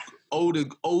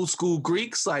old school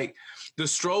Greeks, like the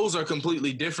strolls are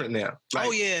completely different now. Like,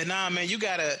 oh yeah, nah, man, you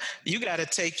gotta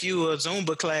take you a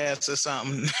Zumba class or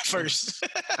something first.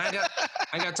 I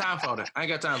ain't got time for that.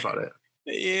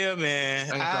 Yeah,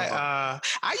 man. I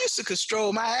used to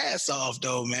stroll my ass off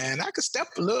though, man. I could step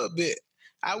a little bit.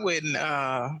 I wouldn't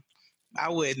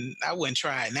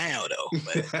try it now though.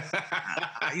 But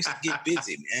I used to get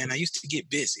busy, man.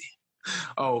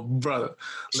 Oh, brother.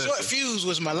 Listen. Short Fuse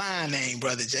was my line name,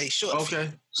 Brother J. Short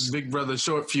Okay. Fuse. Big Brother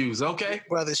Short Fuse. Okay. Big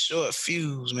Brother Short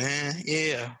Fuse, man.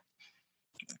 Yeah.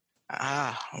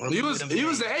 He was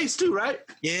the ace too, right?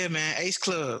 Yeah, man. Ace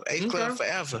Club. Ace Club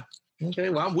forever. Okay,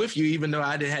 well, I'm with you, even though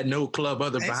I had no club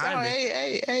other behind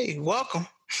me. Hey, welcome.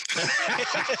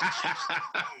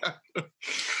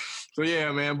 So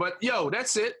yeah, man. But yo,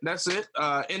 that's it.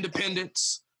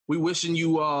 Independence. We wishing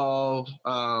you all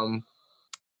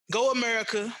Go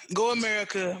America. Go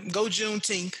America. Go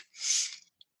Juneteenth.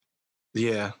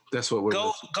 Yeah, that's what we're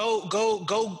go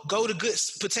to good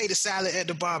potato salad at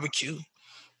the barbecue.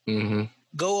 Mm-hmm.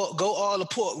 Go all the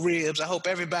pork ribs. I hope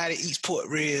everybody eats pork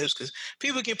ribs because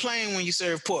people complain when you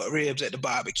serve pork ribs at the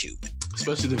barbecue.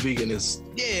 Especially the veganists.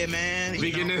 Yeah, man.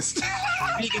 Veganists.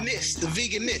 The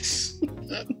veganists.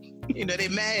 You know, they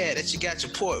mad that you got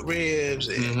your pork ribs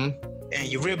and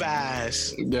your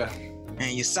ribeyes. Yeah.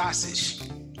 And your sausage.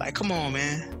 Like, come on,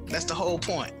 man. That's the whole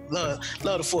point. Love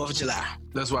the 4th of July.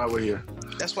 That's why we're here.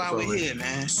 That's why we're here,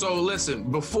 man. So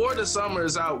listen, before the summer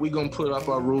is out, we're gonna put up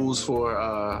our rules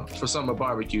for summer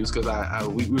barbecues because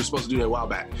we were supposed to do that a while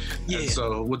back. Yeah. And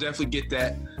so we'll definitely get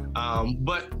that.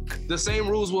 But the same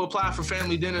rules will apply for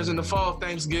family dinners in the fall,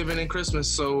 Thanksgiving and Christmas.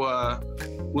 So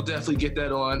we'll definitely get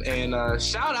that on. And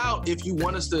shout out if you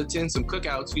want us to attend some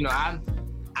cookouts. You know,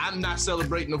 I'm not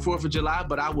celebrating the 4th of July,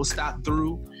 but I will stop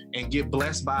through and get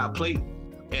blessed by a plate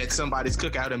at somebody's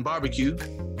cookout and barbecue.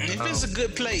 If it's a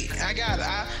good plate, my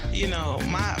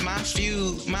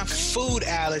food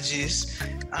allergies,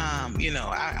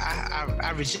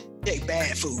 I reject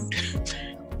bad food.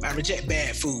 I reject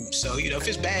bad food. So, if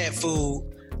it's bad food,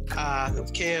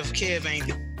 Kev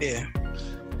ain't there.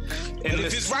 And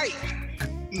if it's right,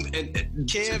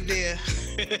 Kev there.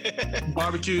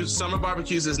 Summer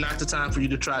barbecues is not the time for you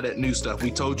to try that new stuff. We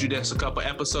told you this a couple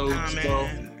episodes ago.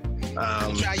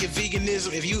 Try your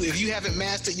veganism. If you haven't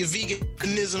mastered your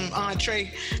veganism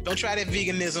entree, don't try that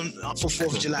veganism for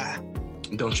 4th of July.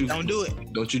 Don't do it.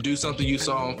 Don't you do something you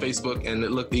saw on Facebook and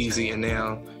it looked easy and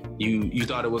now you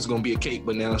thought it was going to be a cake,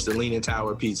 but now it's the Leaning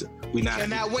Tower pizza. You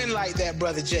cannot win like that,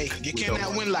 Brother J. You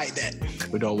cannot win like that.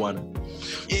 We don't want it.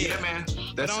 Yeah, man.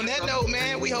 But on that note,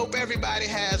 man, we hope everybody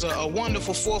has a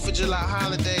wonderful 4th of July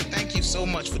holiday. Thank you so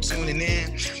much for tuning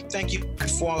in. Thank you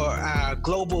for our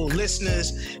global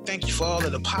listeners. Thank you for all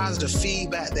of the positive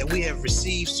feedback that we have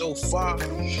received so far.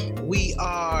 We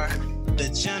are the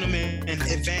gentlemen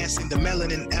advancing the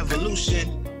melanin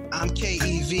evolution. I'm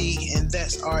KEV and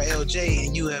that's RLJ,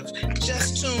 and you have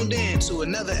just tuned in to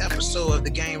another episode of the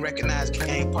Game Recognized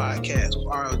Game Podcast with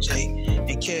RLJ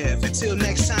and Kev. Until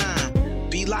next time,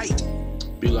 be light.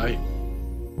 Be light.